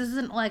 50s. This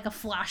isn't like a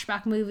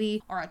flashback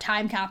movie or a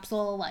time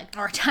capsule, like,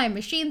 or a time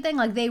machine thing.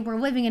 Like, they were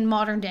living in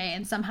modern day,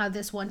 and somehow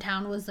this one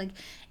town was, like,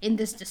 in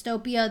this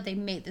dystopia they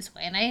made this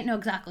way, and I didn't know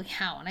exactly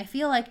how, and I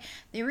feel like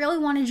they really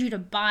wanted you to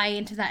buy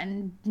into that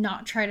and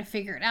not try to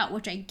figure it out,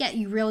 which I get.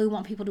 You really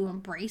want people to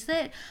embrace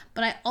it,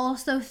 but I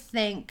also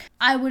think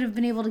I would have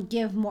been able to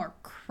give more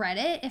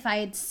credit if I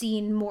had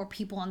seen more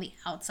people on the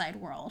outside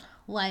world.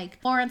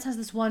 Like, Florence has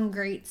this one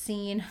great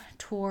scene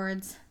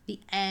towards the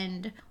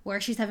end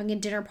where she's having a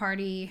dinner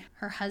party.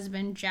 Her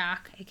husband,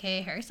 Jack,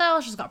 aka Harry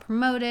Styles, just got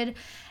promoted,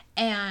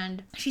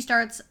 and she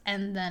starts,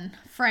 and then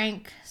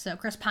Frank, so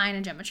Chris Pine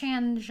and Gemma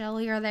Chan,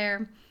 Shelley are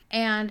there.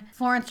 And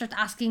Florence starts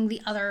asking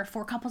the other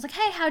 4 couples, like,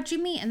 hey, how'd you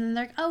meet? And then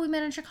they're like, oh, we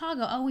met in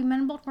Chicago. Oh, we met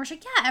in Baltimore. She's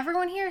like, yeah,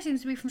 everyone here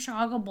seems to be from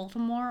Chicago,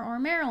 Baltimore, or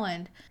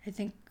Maryland. I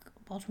think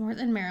Baltimore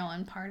and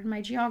Maryland, pardon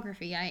my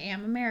geography, I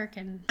am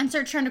American. And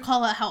start trying to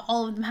call out how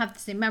all of them have the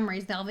same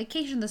memories, they all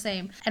vacation the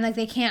same, and, like,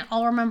 they can't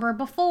all remember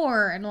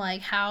before, and,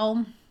 like,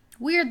 how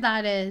weird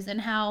that is,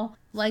 and how,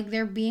 like,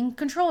 they're being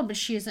controlled, but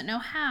she doesn't know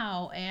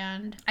how.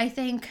 And I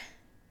think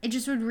it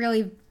just would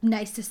really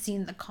nice to see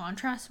the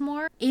contrast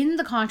more. In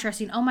the contrast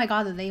scene, oh my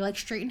god, that they, like,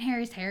 straighten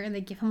Harry's hair and they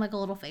give him, like, a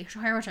little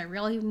facial hair, which I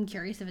really am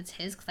curious if it's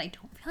his, because I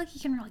don't feel like he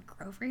can really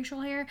grow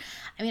facial hair.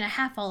 I mean, I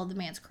have followed the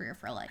man's career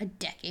for, like, a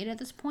decade at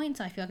this point,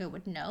 so I feel like I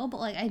would know,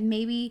 but, like,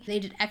 maybe they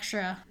did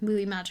extra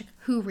movie magic,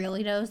 who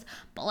really knows,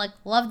 but, like,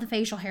 love the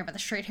facial hair, but the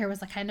straight hair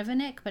was, like, kind of a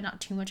nick, but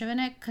not too much of a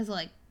nick, because,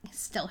 like,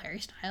 still Harry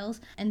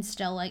Styles, and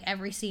still, like,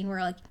 every scene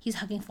where, like, he's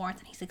hugging Florence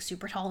and he's, like,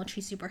 super tall and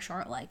she's super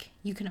short, like,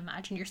 you can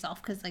imagine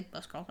yourself, because, like,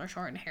 most girls are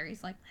short and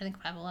Harry's, like, I think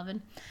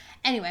 5'11".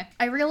 Anyway,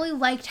 I really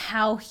liked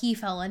how he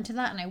fell into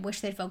that, and I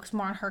wish they'd focus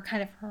more on her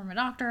kind of from a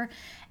doctor.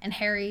 And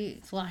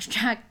Harry /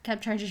 Jack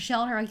kept trying to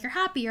yell at her, like, you're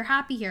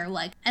happy here,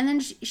 like, and then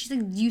she's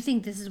like, do you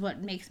think this is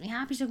what makes me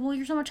happy? She's like, well,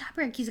 you're so much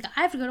happier. He's like,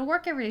 I have to go to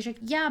work every day. She's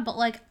like, yeah, but,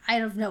 like, I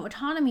have no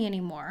autonomy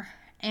anymore.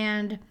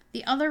 And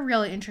the other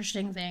really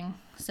interesting thing,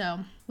 so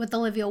with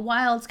Olivia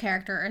Wilde's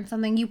character, and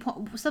something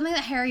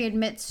that Harry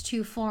admits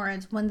to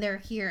Florence when they're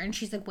here, and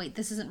she's like, wait,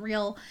 this isn't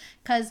real,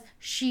 because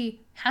she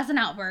has an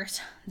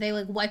outburst. They,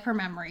 like, wipe her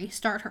memory,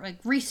 restart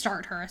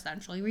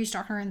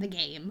her in the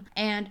game,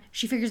 and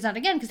she figures it out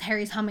again because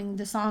Harry's humming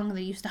the song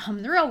they used to hum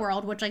in the real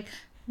world, which, like,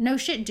 no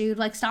shit, dude,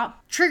 like,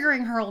 stop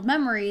triggering her old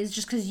memories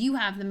just because you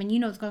have them and you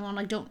know what's going on,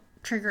 like, don't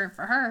trigger it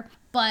for her.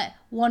 But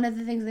one of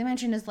the things they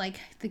mentioned is, like,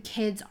 the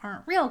kids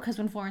aren't real, because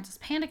when Florence is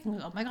panicking,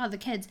 like, oh my god, the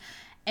kids.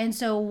 And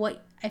so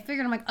what I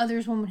figured, I'm like, oh,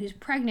 there's a woman who's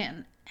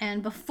pregnant.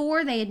 And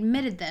before they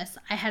admitted this,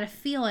 I had a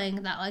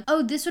feeling that, like,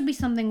 oh, this would be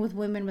something with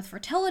women with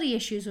fertility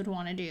issues would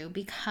want to do,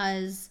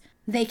 because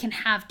they can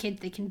have kids,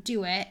 they can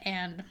do it.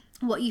 And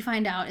what you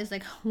find out is,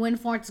 like, when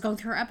Florence is going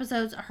through her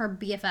episodes, her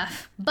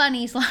BFF,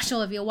 Bunny /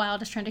 Olivia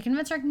Wilde, is trying to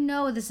convince her, like,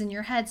 no, this is in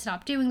your head,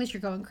 stop doing this,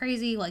 you're going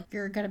crazy, like,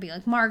 you're gonna be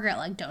like Margaret,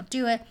 like, don't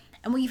do it.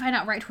 And what you find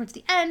out right towards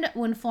the end,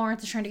 when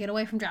Florence is trying to get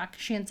away from Jack,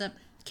 she ends up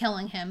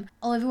killing him.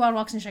 Olivia Wilde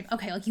walks in and she's like,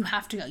 okay, like, you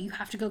have to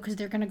go, because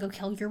they're gonna go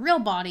kill your real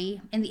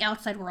body in the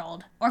outside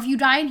world. Or if you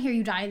die in here,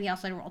 you die in the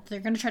outside world.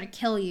 They're gonna try to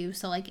kill you,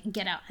 so, like,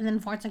 get out. And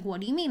then Florence like,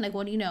 what do you mean? Like,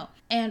 what do you know?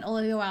 And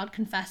Olivia Wilde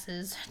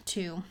confesses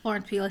to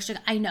Florence Pugh, like, she's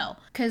like, I know.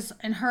 Because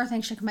in her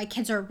thing, she's like, my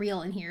kids are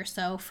real in here,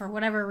 so for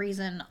whatever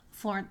reason,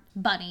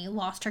 Bunny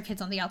lost her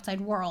kids on the outside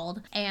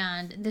world,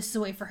 and this is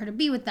a way for her to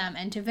be with them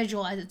and to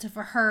visualize it. So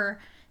for her,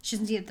 she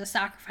doesn't see the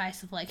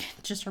sacrifice of, like,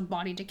 just her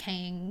body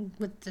decaying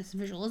with this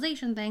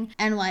visualization thing,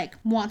 and, like,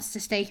 wants to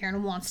stay here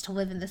and wants to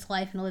live in this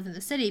life and live in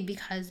the city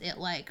because it,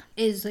 like,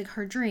 is, like,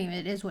 her dream.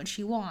 It is what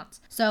she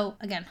wants. So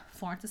again,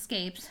 Florence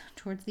escapes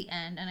towards the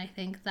end, and I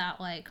think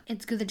that, like,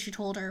 it's good that she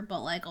told her,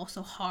 but, like,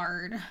 also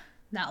hard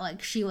that,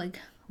 like, she, like,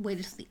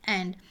 waited to the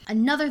end.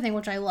 Another thing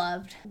which I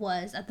loved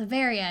was at the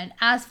very end,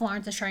 as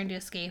Florence is trying to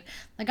escape,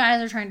 the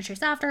guys are trying to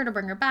chase after her to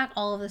bring her back,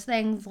 all of these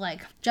things,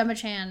 like, Gemma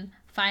Chan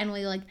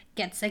finally like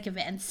gets sick of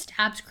it and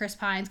stabs Chris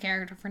Pine's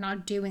character for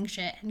not doing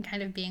shit and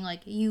kind of being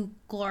like, you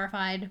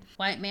glorified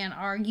white man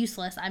are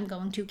useless, I'm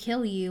going to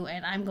kill you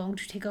and I'm going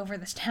to take over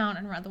this town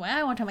and run the way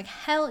I want to. I'm like,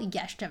 hell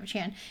yes, Gemma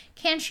Chan.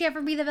 Can she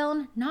ever be the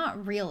villain?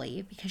 Not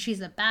really, because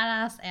she's a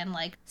badass and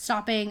like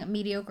stopping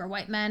mediocre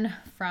white men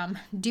from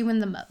doing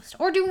the most,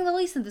 or doing the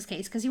least in this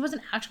case, because he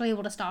wasn't actually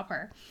able to stop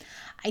her.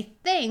 I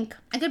think,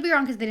 I could be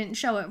wrong because they didn't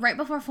show it, right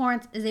before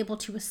Florence is able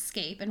to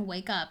escape and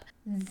wake up,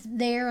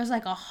 there's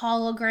like a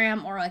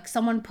hologram, or like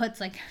someone puts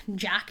like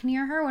Jack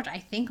near her, which I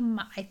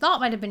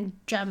thought might have been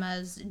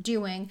Gemma's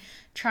doing,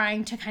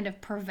 trying to kind of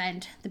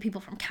prevent the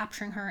people from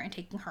capturing her and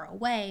taking her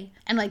away,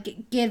 and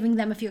like giving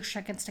them a few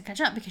seconds to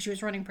catch up because she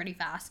was running pretty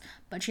fast,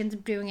 but she ends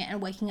up doing it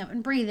and waking up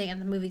and breathing, and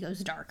the movie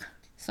goes dark.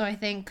 So I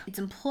think it's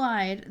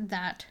implied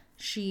that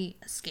she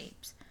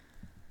escapes.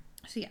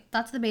 So yeah,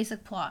 that's the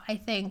basic plot. I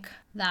think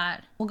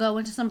that we'll go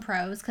into some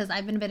pros because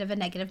I've been a bit of a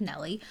negative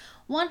Nelly.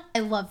 One, I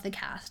love the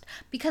cast.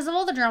 Because of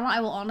all the drama,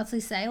 I will honestly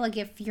say, like,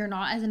 if you're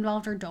not as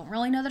involved or don't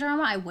really know the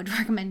drama, I would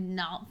recommend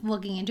not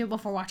looking into it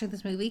before watching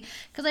this movie.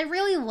 Because I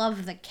really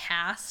love the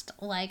cast.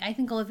 Like, I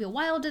think Olivia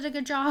Wilde did a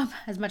good job,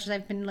 as much as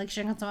I've been, like,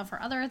 shitting on some of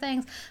her other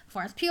things.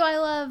 Florence Pugh I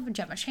love,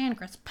 Gemma Chan,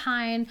 Chris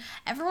Pine.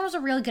 Everyone was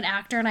a really good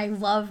actor, and I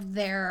loved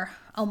their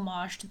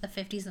homage to the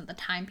 50s and the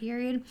time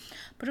period.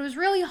 But it was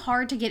really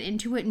hard to get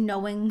into it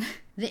knowing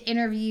the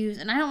interviews,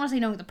 and I don't want to say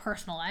knowing the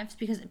personal lives,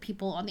 because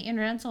people on the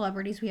internet,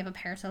 celebrities we have a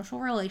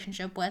parasocial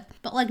relationship with,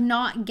 but like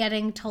not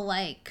getting to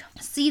like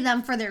see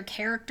them for their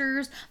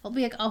characters, but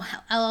be like, oh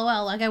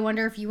lol, like I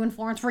wonder if you and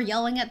Florence were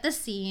yelling at this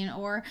scene,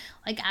 or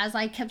like as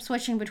I kept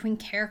switching between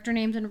character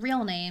names and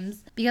real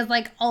names, because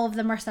like all of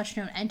them are such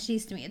known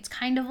entities to me. It's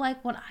kind of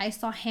like when I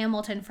saw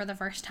Hamilton for the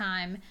first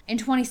time in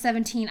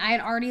 2017. I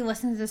had already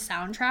listened to the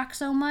soundtrack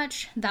so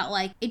much that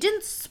like it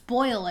didn't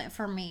spoil it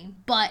for me,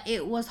 but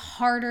it was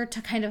harder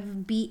to kind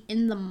of be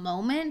in the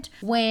moment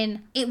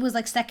when it was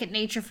like second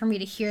nature for me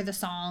to hear the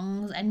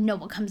songs and know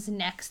what comes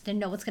next and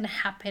know what's going to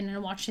happen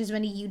and watch as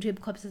many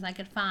YouTube clips as I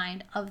could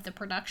find of the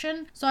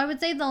production. So I would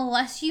say the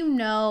less you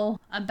know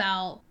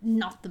about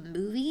not the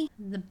movie,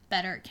 the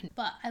better it can.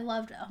 But I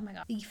loved, oh my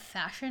god, the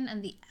fashion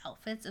and the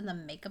outfits and the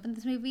makeup in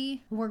this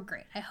movie were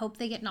great. I hope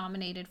they get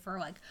nominated for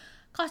like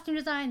costume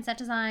design, set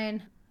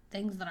design,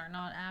 things that are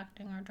not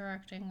acting or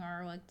directing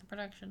or like the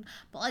production,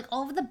 but like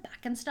all of the back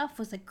end stuff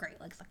was like great.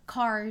 Like the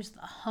cars, the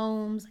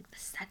homes, like the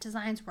set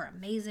designs were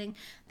amazing.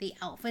 The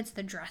outfits,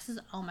 the dresses,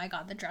 oh my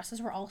god, the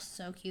dresses were all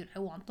so cute. I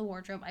want the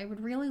wardrobe. I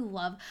would really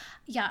love,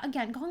 yeah,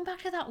 again, going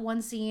back to that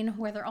one scene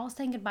where they're all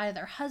saying goodbye to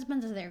their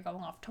husbands as they're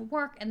going off to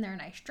work in their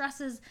nice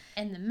dresses,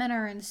 and the men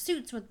are in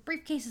suits with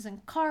briefcases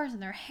and cars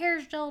and their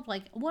hair's gelled.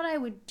 Like what I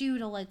would do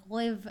to like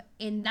live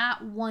in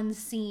that one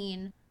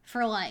scene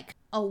for like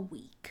a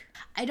week.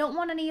 I don't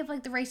want any of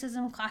like the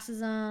racism,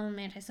 classism,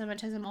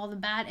 anti-Semitism, all the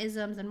bad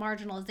isms and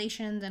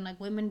marginalizations and like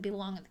women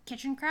belong in the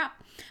kitchen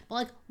crap. But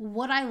like,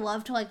 would I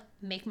love to like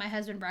make my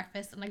husband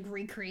breakfast and like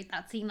recreate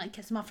that scene, like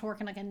kiss him off to work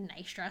in like a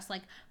nice dress,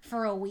 like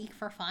for a week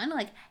for fun?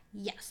 Like,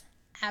 yes,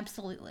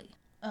 absolutely.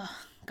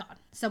 Oh god,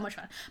 so much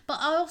fun. But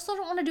I also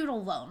don't want to do it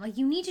alone. Like,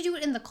 you need to do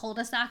it in the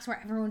cul-de-sacs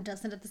where everyone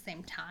does it at the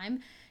same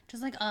time.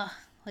 Just like,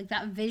 like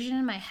that vision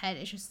in my head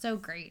is just so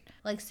great.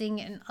 Like seeing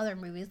it in other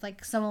movies,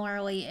 like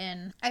similarly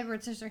in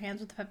Edward Scissorhands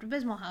with the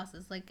Pepto-Bismol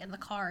houses, like in the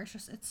car.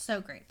 It's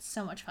so great. It's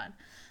so much fun.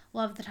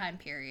 Love the time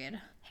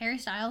period. Harry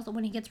Styles,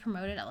 when he gets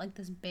promoted at like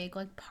this big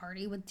like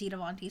party with Dita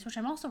Von Teese, which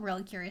I'm also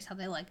really curious how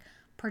they like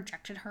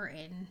projected her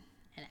in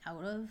and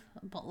out of,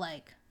 but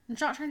like I'm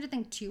not trying to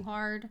think too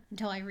hard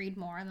until I read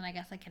more, and then I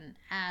guess I can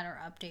add or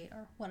update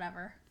or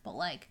whatever. But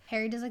like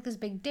Harry does like this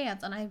big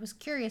dance, and I was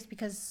curious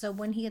because so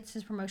when he gets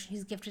his promotion,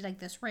 he's gifted like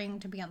this ring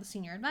to be on the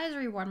senior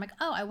advisory board. I'm like,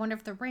 oh, I wonder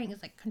if the ring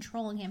is like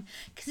controlling him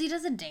because he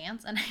does a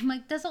dance, and I'm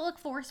like, does it look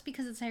forced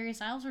because it's Harry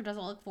Styles, or does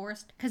it look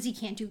forced because he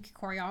can't do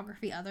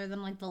choreography other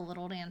than like the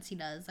little dance he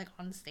does like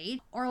on stage,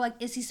 or like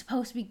is he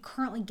supposed to be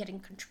currently getting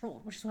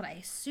controlled, which is what I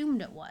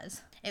assumed it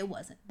was. It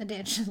wasn't. The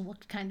dance just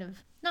looked kind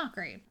of not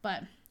great,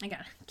 but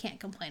again, can't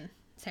complain.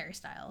 Harry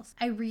Styles.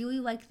 I really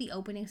like the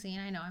opening scene.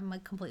 I know I'm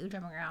like completely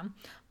jumping around,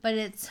 but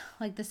it's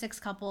like the 6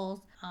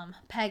 couples,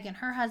 Peg and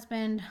her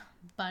husband,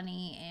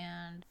 Bunny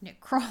and Nick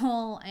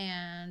Kroll,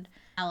 and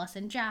Alice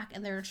and Jack,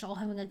 and they're just all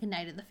having like a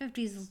night in the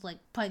 50s, like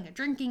playing a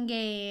drinking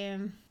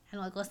game and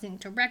like listening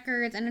to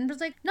records, and it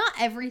was like not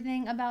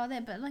everything about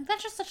it, but like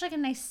that's just such like a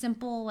nice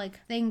simple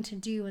like thing to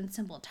do in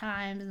simple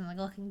times, and like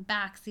looking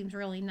back seems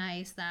really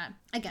nice. That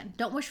again,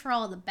 don't wish for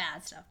all the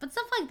bad stuff, but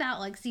stuff like that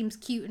like seems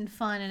cute and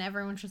fun, and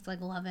everyone's just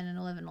like loving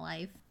and living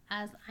life.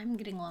 As I'm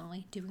getting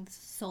lonely doing this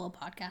solo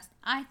podcast,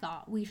 I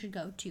thought we should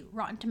go to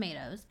Rotten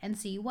Tomatoes and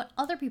see what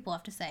other people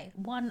have to say.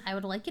 One, I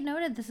would like it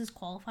noted this is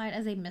qualified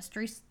as a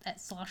mystery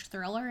 /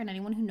 thriller, and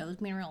anyone who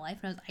knows me in real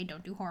life knows I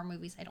don't do horror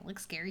movies. I don't like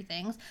scary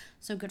things,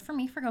 so good for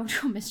me for going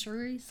to a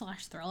mystery /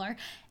 thriller.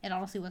 It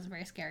honestly wasn't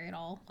very scary at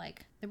all.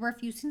 Like, There were a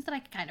few scenes that I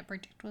could kind of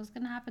predict what was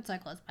going to happen, so I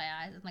closed my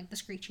eyes, and like the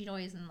screechy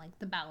noise and like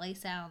the ballet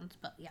sounds,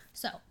 but yeah.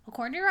 So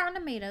according to Rotten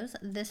Tomatoes,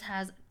 this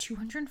has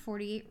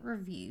 248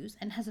 reviews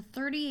and has a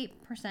 38%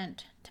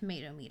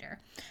 tomato meter.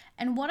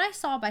 And what I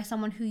saw by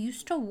someone who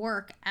used to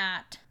work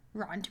at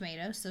Rotten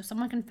Tomatoes, so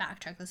someone can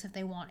fact check this if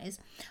they want, is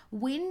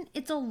when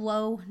it's a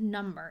low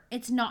number,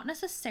 it's not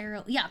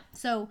necessarily,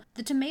 so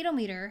the tomato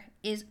meter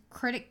is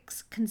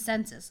critics'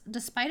 consensus.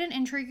 Despite an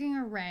intriguing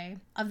array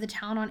of the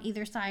town on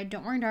either side,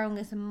 Don't Worry Darling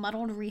is a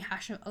muddled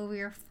rehash of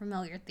over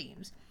familiar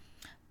themes.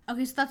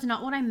 Okay, so that's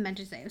not what I meant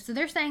to say. So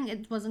they're saying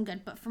it wasn't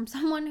good, but from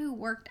someone who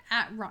worked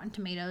at Rotten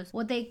Tomatoes,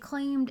 what they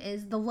claimed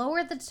is the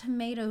lower the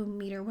tomato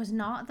meter was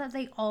not that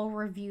they all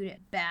reviewed it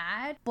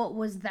bad, but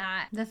was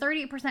that the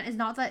 38% is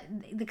not that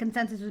the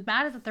consensus was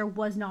bad, it's that there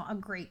was not a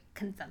great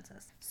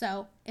consensus.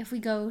 So if we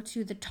go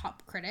to the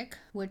top critic,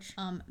 which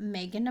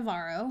Megan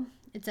Navarro,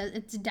 it says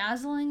it's a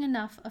dazzling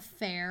enough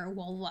affair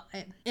while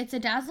it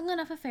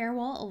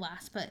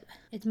lasts, but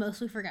it's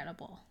mostly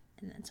forgettable.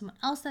 And then someone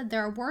else said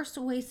there are worse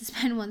ways to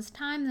spend one's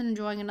time than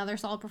enjoying another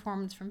solid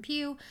performance from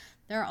Pugh.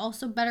 There are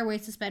also better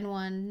ways to spend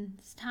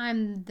one's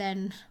time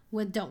than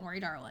with Don't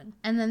Worry Darling.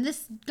 And then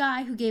this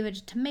guy who gave it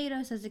a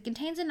tomato says it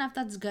contains enough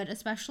that's good,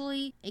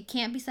 especially it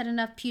can't be said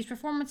enough Pugh's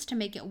performance to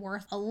make it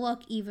worth a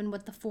look, even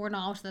with the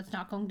foreknowledge that's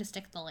not going to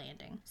stick the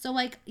landing. So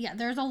like, yeah,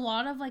 there's a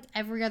lot of like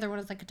every other one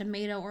is like a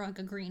tomato or like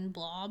a green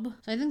blob.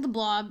 So I think the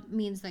blob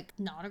means like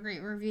not a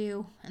great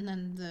review, and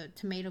then the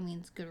tomato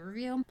means good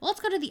review. But let's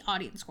go to the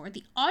audience score.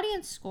 The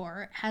audience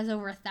score has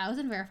over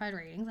 1,000 verified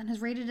ratings and has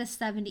rated a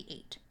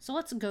 78. So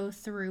let's go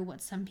through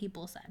what some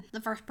people said.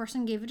 The first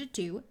person gave it a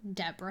 2.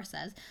 Deborah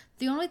says,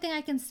 the only thing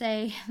I can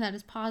say that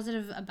is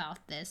positive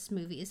about this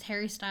movie is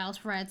Harry Styles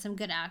provided some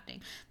good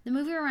acting. The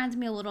movie reminds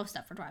me a little of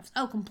Stepford Wives.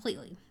 Oh,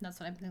 completely. That's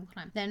what I've been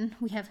thinking. Then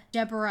we have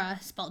Deborah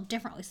spelled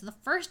differently. So the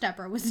first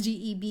Deborah was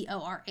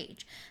Deborah.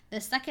 The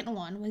second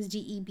one was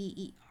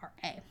Debera.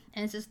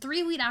 And it says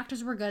 3 lead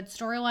actors were good.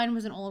 Storyline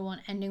was an old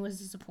one. Ending was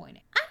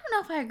disappointing. I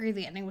don't know if I agree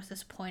the ending was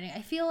disappointing.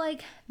 I feel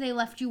like they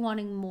left you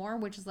wanting more,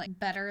 which is like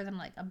better than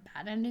like a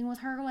bad ending with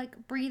her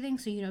like breathing,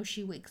 so you know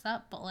she wakes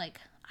up, but like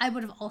I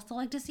would have also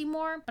liked to see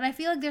more. But I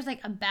feel like there's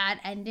like a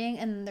bad ending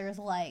and then there's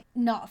like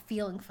not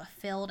feeling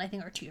fulfilled, I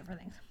think, are two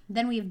different things.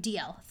 Then we have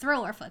DL,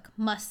 thriller flick,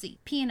 must see.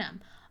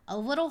 P&M, a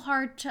little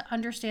hard to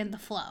understand the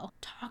flow.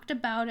 Talked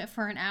about it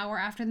for an hour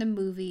after the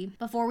movie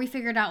before we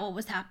figured out what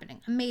was happening.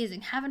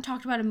 Amazing. Haven't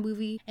talked about a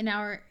movie an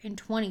hour in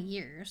 20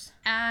 years.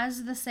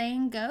 As the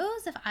saying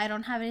goes, if I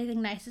don't have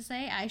anything nice to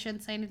say, I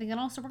shouldn't say anything at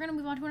all. So we're going to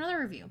move on to another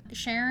review.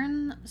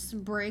 Sharon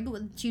Sprigg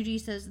with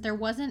 2G says, there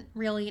wasn't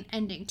really an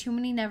ending. Too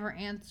many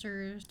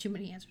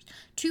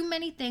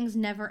things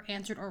never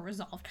answered or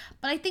resolved.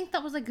 But I think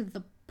that was like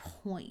the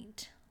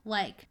point.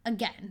 Like,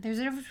 again, there's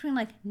a difference between,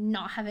 like,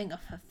 not having a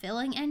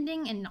fulfilling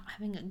ending and not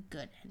having a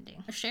good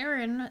ending.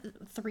 Sharon,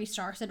 3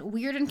 stars, said,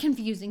 weird and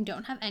confusing.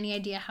 Don't have any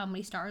idea how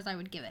many stars I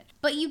would give it.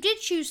 But you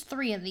did choose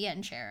 3 in the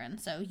end, Sharon,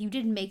 so you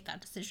did make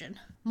that decision.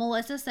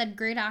 Melissa said,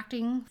 great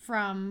acting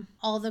from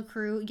all the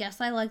crew.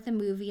 Yes, I liked the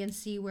movie and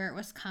see where it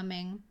was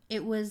coming.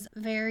 It was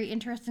very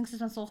interesting,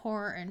 suspenseful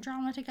horror and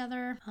drama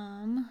together.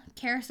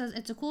 Kara says,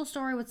 it's a cool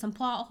story with some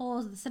plot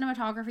holes. The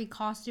cinematography,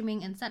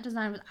 costuming, and set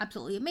design was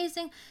absolutely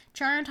amazing.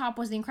 Cherry on top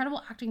was the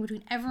incredible acting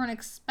between everyone,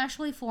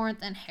 especially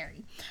Florence and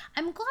Harry.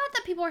 I'm glad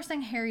that people are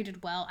saying Harry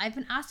did well. I've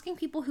been asking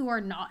people who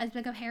are not as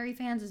big of Harry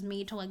fans as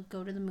me to like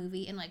go to the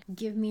movie and like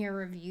give me a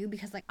review,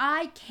 because like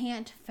I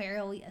can't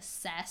fairly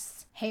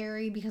assess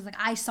Harry because like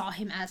I saw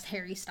him as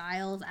Harry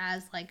Styles,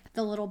 as like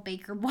the little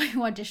baker boy who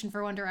auditioned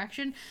for One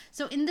Direction.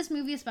 So in this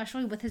movie,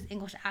 especially with his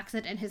English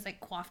accent and his like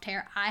coiffed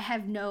hair, I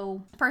have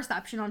no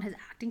perception on his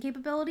acting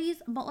capabilities,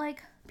 but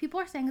like people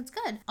are saying it's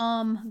good.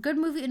 Good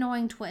movie,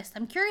 annoying twist.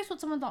 I'm curious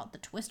what someone thought the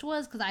twist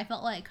was, because I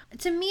felt like,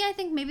 to me, I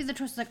think maybe the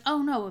twist was like,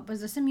 oh no, it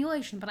was a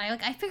simulation, but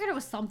I figured it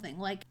was something.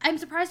 Like, I'm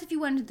surprised if you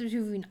went into the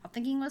movie not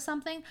thinking it was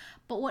something,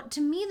 but what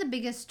to me the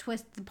biggest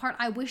twist, the part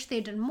I wish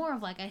they'd done more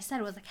of, like I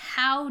said, was like,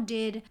 how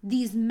did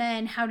these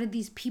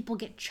people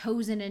get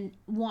chosen and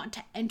want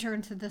to enter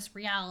into this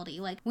reality?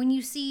 Like, when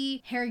you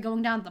see Harry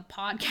going down the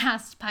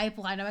podcast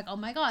pipeline, I'm like, oh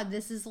my god,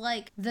 this is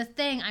like the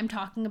thing I'm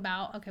talking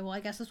about. Okay, well, I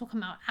guess this will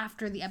come out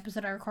after the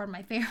episode I record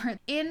my favorite.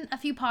 In a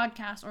few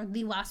podcasts, or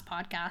the last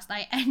podcast,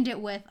 I end it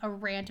with a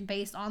rant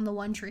based on the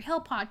One Tree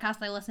Hill podcast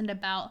I listened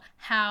about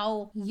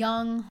how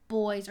young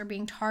boys are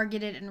being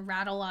targeted and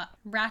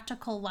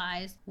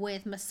radicalized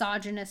with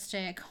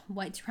misogynistic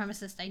white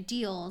supremacist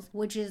ideals,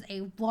 which is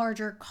a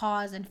larger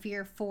cause and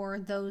fear for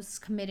those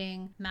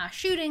committing mass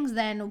shootings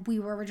than we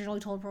were originally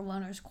told were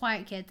loners,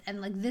 quiet kids.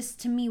 And like, this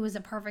to me was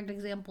a perfect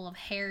example of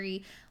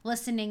Harry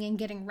listening and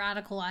getting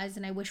radicalized,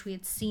 and I wish we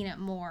had seen it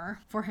more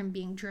for him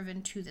being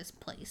driven to this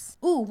place.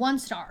 Ooh, 1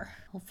 star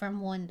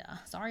from Linda.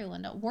 Sorry,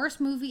 Linda. Worst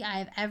movie I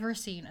have ever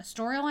seen. A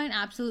storyline,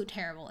 absolute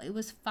terrible. It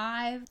was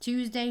 5.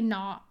 Tuesday,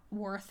 not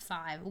worth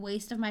 5.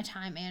 Waste of my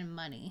time and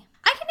money.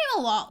 I can name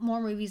a lot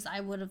more movies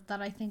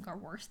that I think are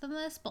worse than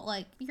this, but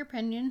like, your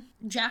opinion.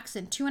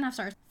 Jackson, 2.5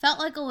 stars. Felt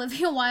like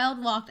Olivia Wilde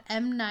locked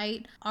M.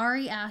 Night,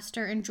 Ari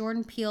Aster, and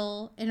Jordan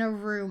Peele in a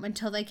room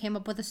until they came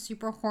up with a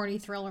super horny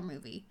thriller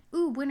movie.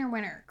 Ooh,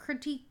 winner.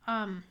 Critique,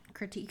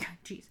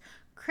 jeez.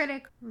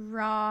 Critic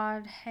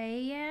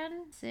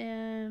Rodhayan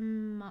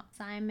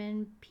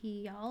Simon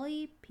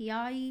Piali,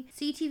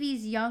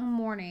 CTV's Young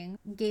Morning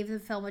gave the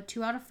film a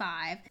 2 out of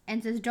 5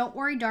 and says, "Don't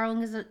worry,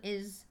 darling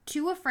is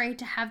too afraid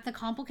to have the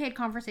complicated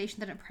conversation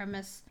that its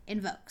premise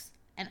invokes."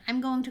 And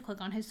I'm going to click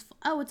on his...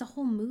 Oh, it's a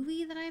whole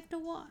movie that I have to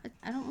watch.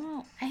 I don't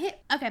know.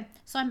 Okay,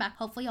 so I'm back.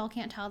 Hopefully y'all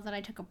can't tell that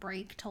I took a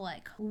break to,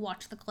 like,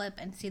 watch the clip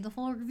and see the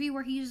full review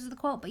where he uses the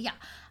quote. But yeah,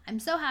 I'm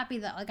so happy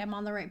that, like, I'm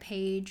on the right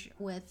page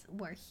with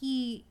where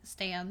he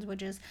stands,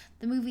 which is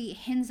the movie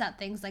hints at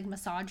things like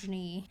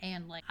misogyny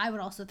and, like, I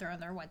would also throw in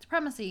there white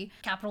supremacy,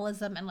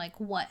 capitalism, and, like,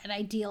 what an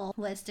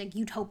idealistic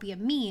utopia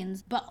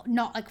means, but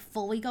not, like,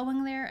 fully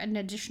going there. And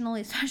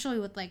additionally, especially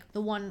with, like,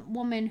 the one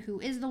woman who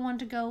is the one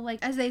to go,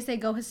 like, as they say,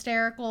 go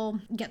hysterical,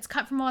 gets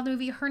cut from all the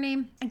movie. Her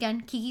name,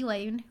 again, Kiki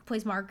Layne, who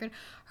plays Margaret,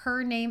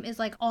 her name is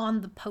like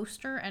on the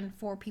poster, and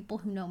for people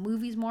who know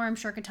movies more, I'm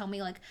sure could tell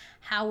me like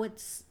how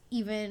it's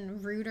even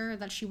ruder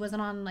that she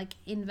wasn't on like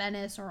In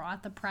Venice or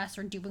at the press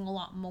or doing a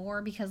lot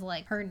more, because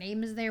like her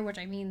name is there, which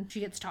I mean she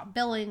gets top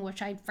billing,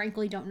 which I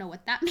frankly don't know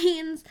what that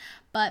means,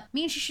 but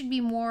means she should be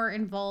more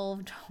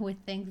involved with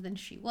things than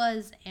she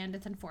was, and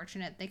it's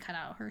unfortunate they cut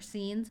out her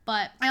scenes.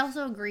 But I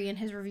also agree in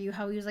his review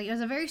how he was like, it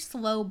was a very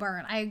slow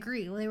burn. I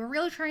agree. They were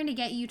really trying to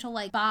get you to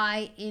like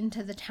buy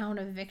into the town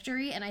of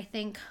Victory, and I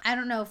think, I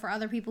don't know, for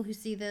other people who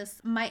see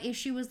this, my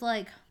issue was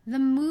like, the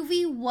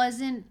movie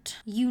wasn't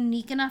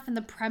unique enough and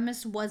the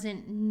premise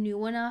wasn't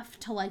new enough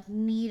to like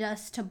need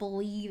us to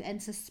believe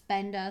and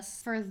suspend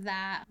us for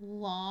that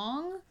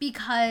long,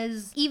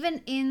 because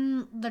even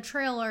in the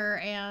trailer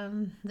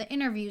and the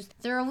interviews,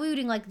 they're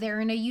alluding like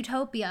they're in a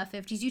utopia,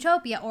 50s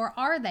utopia, or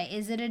are they?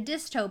 Is it a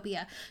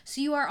dystopia?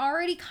 So you are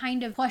already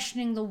kind of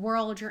questioning the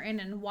world you're in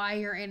and why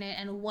you're in it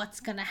and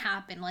what's gonna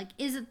happen. Like,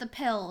 is it the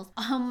pills?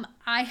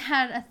 I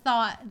had a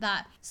thought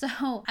that,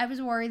 so I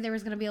was worried there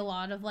was gonna be a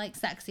lot of like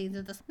sex scenes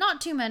in this.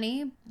 Not too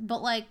many,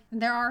 but like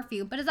there are a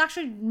few, but it's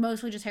actually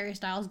mostly just Harry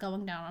Styles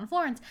going down on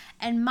Florence.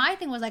 And my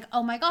thing was like,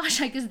 oh my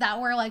gosh, like, is that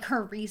where like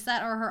her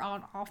reset or her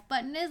on off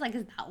button is? Like,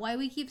 is that why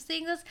we keep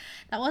seeing this?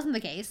 That wasn't the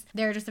case.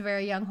 They're just a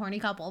very young, horny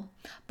couple.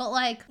 But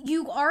like,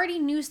 you already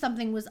knew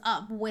something was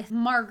up with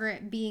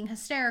Margaret being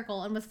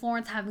hysterical and with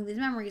Florence having these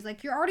memories.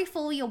 Like, you're already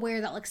fully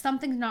aware that like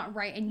something's not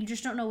right and you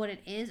just don't know what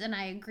it is. And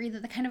I agree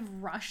that they kind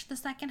of rushed the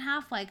second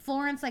half. Like,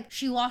 Florence, like,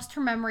 she lost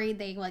her memory.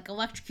 They like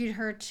electrocuted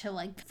her to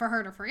like, for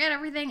her to forget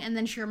everything, and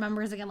then she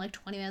remembers again like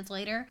 20 minutes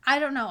later. I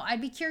don't know. I'd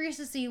be curious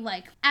to see,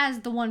 like, as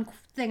the one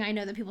thing I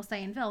know that people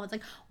say in film, it's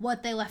like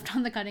what they left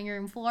on the cutting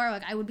room floor.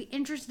 Like, I would be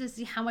interested to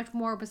see how much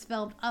more was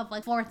filmed of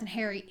like Florence and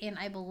Harry, and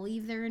I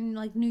believe they're in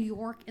like New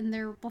York in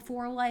their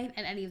before life,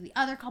 and any of the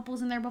other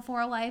couples in their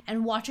before life,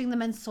 and watching the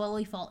men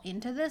slowly fall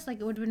into this. Like,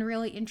 it would have been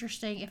really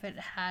interesting if it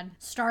had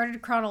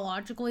started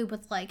chronologically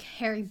with like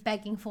Harry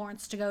begging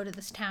Florence to go to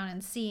this town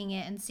and seeing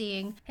it and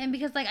seeing him,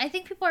 because like I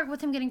think people are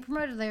with him getting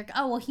promoted, they're like,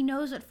 oh well, he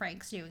knows what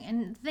Frank's doing.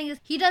 And the thing is,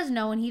 he does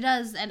know,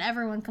 and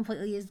everyone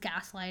completely is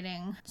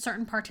gaslighting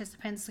certain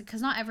participants,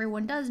 because not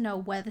everyone does know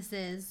what this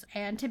is,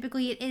 and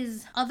typically it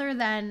is, other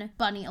than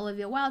Bunny,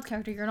 Olivia Wilde's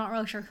character, you're not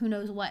really sure who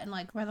knows what and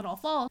like where that all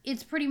falls.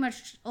 It's pretty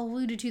much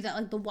alluded to that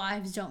like the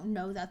wives don't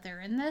know that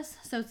they're in this.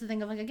 So it's the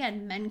thing of like,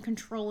 again, men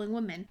controlling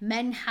women,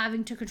 men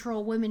having to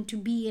control women to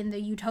be in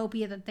the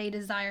utopia that they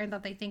desire,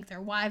 that they think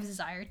their wives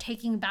desire,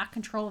 taking back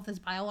control of this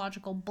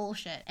biological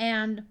bullshit.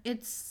 And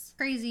it's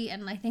crazy.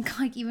 And I think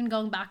like even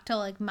going back to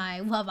like my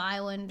Love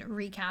Island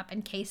recap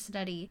and case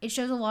study, it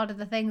shows a lot of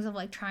the things of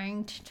like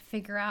trying to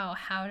figure out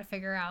how to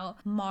figure out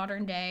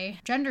modern day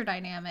gender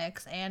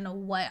dynamics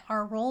and what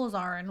our roles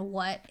are and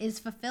what is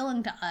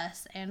fulfilling to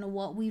us and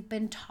what we've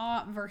been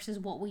taught versus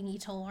what we need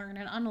to learn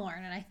and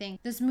unlearn. And I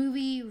think this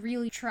movie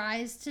really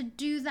tries to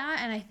do that,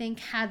 and I think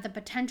had the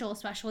potential,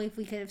 especially if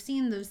we could have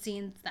seen those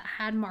scenes that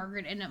had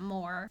Margaret in it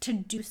more, to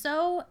do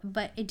so,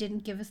 but it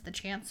didn't give us the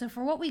chance. So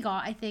for what we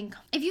got, I think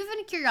if you have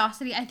any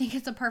curiosity, I think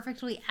it's a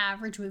perfectly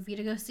average movie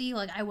to go see.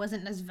 Like, I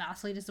wasn't as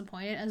vastly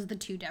disappointed as the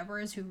two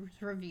Deborahs whose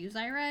reviews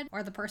I read,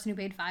 or the person who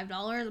paid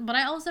 $5, but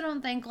I also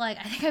don't think, like,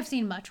 I think I've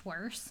seen much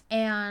worse,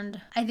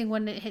 and I think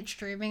when it hit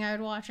streaming I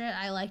would watch it.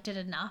 I liked it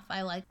enough,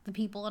 I liked the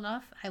people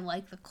enough, I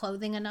liked the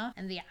clothing enough,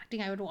 and the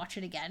acting. I would watch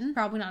it again,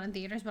 probably not in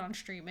theaters but on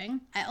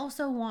streaming. I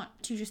also want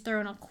to just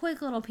throw in a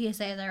quick little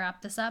PSA as I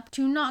wrap this up,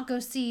 to not go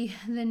see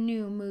the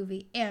new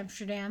movie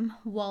Amsterdam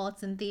while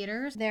it's in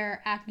theaters. There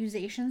are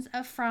accusations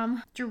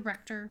from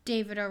director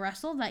David O.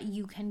 Russell that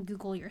you can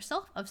Google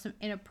yourself of some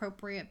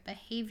inappropriate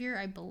behavior,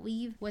 I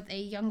believe, with a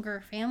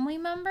younger family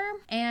member.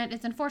 And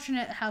it's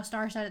unfortunate how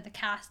star-studded the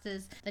cast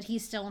is, that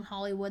he's still in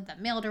Hollywood,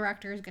 that male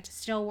directors get to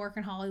still work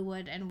in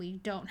Hollywood and we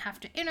don't have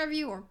to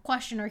interview or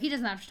question, or he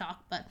doesn't have to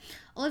talk. But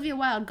Olivia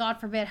Wilde, God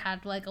forbid,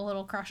 had like a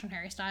little crush on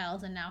Harry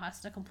Styles and now has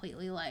to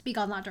completely like speak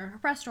on that during her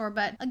press tour.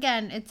 But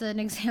again, it's an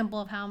example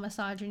of how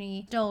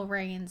misogyny still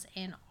reigns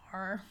in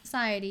our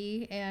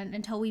society, and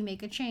until we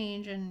make a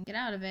change and get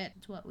out of it,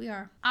 it's what we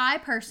are. I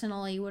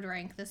personally would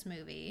rank this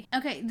movie.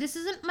 Okay, this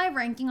isn't my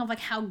ranking of like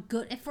how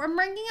good, if I'm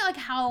ranking it like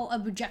how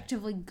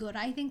objectively good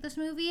I think this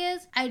movie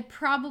is, I'd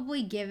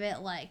probably give it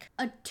like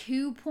a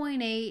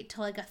 2.8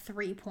 to like a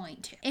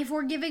 3.2. If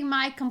we're giving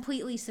my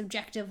completely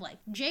subjective like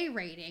J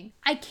rating,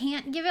 I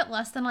can't give it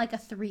less than like a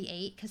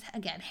 3.8 because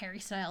again, Harry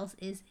Styles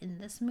is in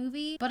this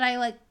movie, but I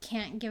like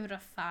can't give it a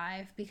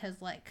 5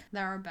 because like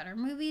there are better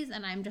movies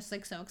and I'm just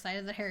like so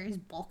excited that Harry's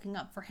bulking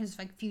up for his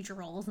like future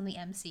roles in the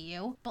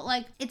MCU. But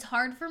like it's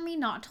hard for me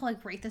not to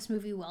like rate this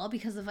movie well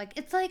because of like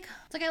it's like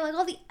I like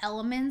all the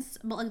elements,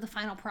 but like the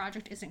final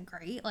project isn't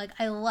great. Like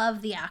I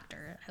love the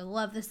actor, I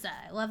love the set,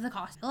 I love the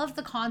costume, I love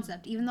the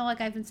concept, even though like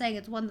I've been saying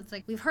it's one that's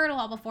like we've heard a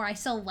lot before, I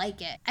still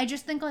like it. I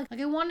just think like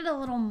I wanted a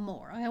little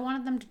more. Like I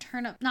wanted them to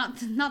turn up not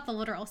the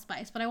literal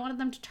spice, but I wanted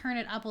them to turn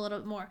it up a little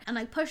bit more and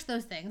like push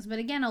those things. But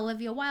again,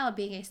 Olivia Wilde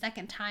being a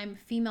second time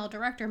female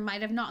director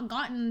might have not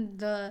gotten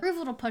the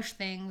approval to push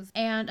things.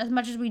 And as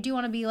much as we do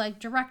want to be like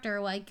director,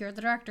 like you're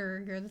the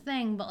director, you're the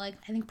thing, but like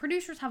I think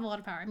producers have a lot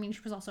of power. I mean,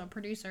 she was also a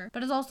producer,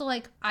 but it's also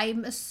like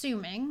I'm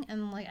assuming,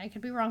 and like I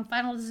could be wrong,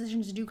 final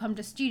decisions do come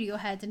to studio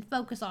heads and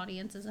focus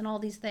audiences and all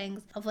these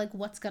things of like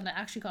what's gonna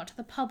actually go out to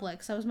the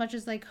public. So as much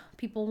as like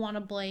people want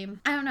to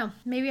blame, I don't know,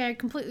 maybe I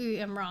completely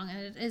am wrong and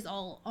it is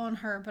all on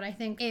her, but I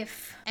think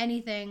if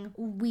anything,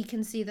 we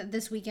can see that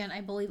this weekend,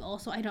 I believe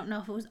also, I don't know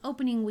if it was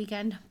opening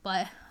weekend,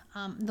 but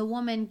The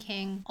Woman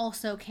King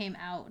also came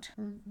out,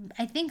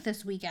 I think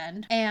this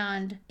weekend,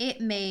 and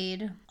it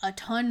made a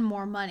ton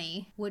more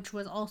money, which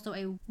was also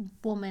a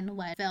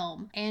woman-led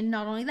film. And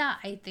not only that,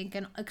 I think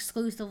an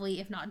exclusively,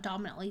 if not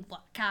dominantly,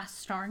 black cast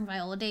starring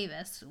Viola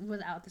Davis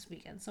was out this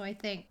weekend. So I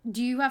think,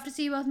 do you have to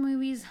see both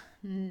movies?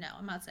 No,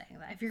 I'm not saying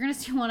that. If you're going to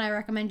see one, I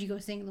recommend you go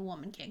seeing The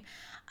Woman King.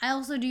 I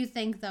also do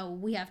think, though,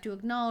 we have to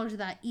acknowledge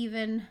that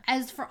even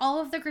as for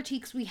all of the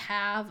critiques we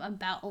have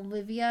about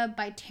Olivia,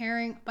 by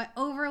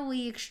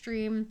overly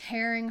extreme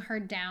tearing her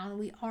down,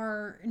 we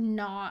are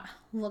not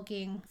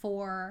looking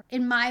for,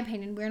 in my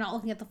opinion, we're not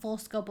looking at the full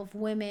scope of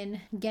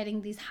women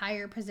getting these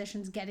higher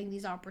positions, getting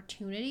these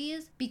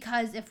opportunities.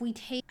 Because if we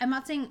take, I'm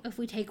not saying if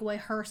we take away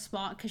her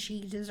spot because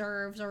she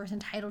deserves or is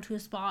entitled to a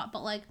spot,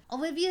 but like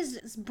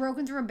Olivia's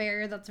broken through a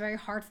barrier that's very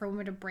hard for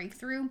women to break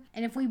through.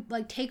 And if we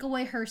like take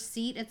away her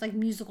seat, it's like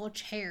musical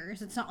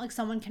chairs. It's not like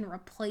someone can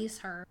replace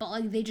her, but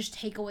like they just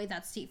take away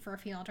that seat for a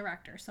female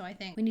director. So I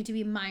think we need to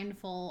be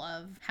mindful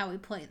of how we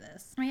play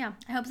this. But yeah,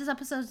 I hope this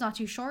episode is not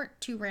too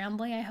short, too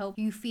rambly. I hope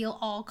you feel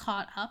all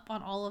caught up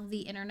on all of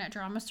the internet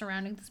drama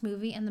surrounding this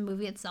movie and the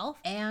movie itself,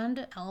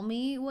 and tell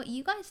me what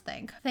you guys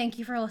think. Thank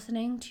you for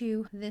listening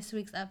to this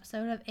week's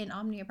episode of In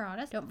Omnia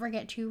Paratus. Don't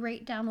forget to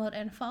rate, download,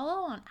 and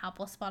follow on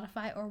Apple,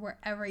 Spotify, or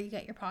wherever you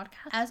get your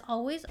podcast. As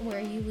always,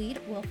 where you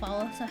lead will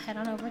follow, so head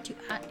on over to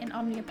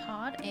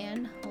 @InOmniaPod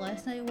and let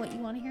us know what you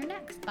want to hear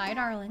next. Bye,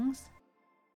 darlings.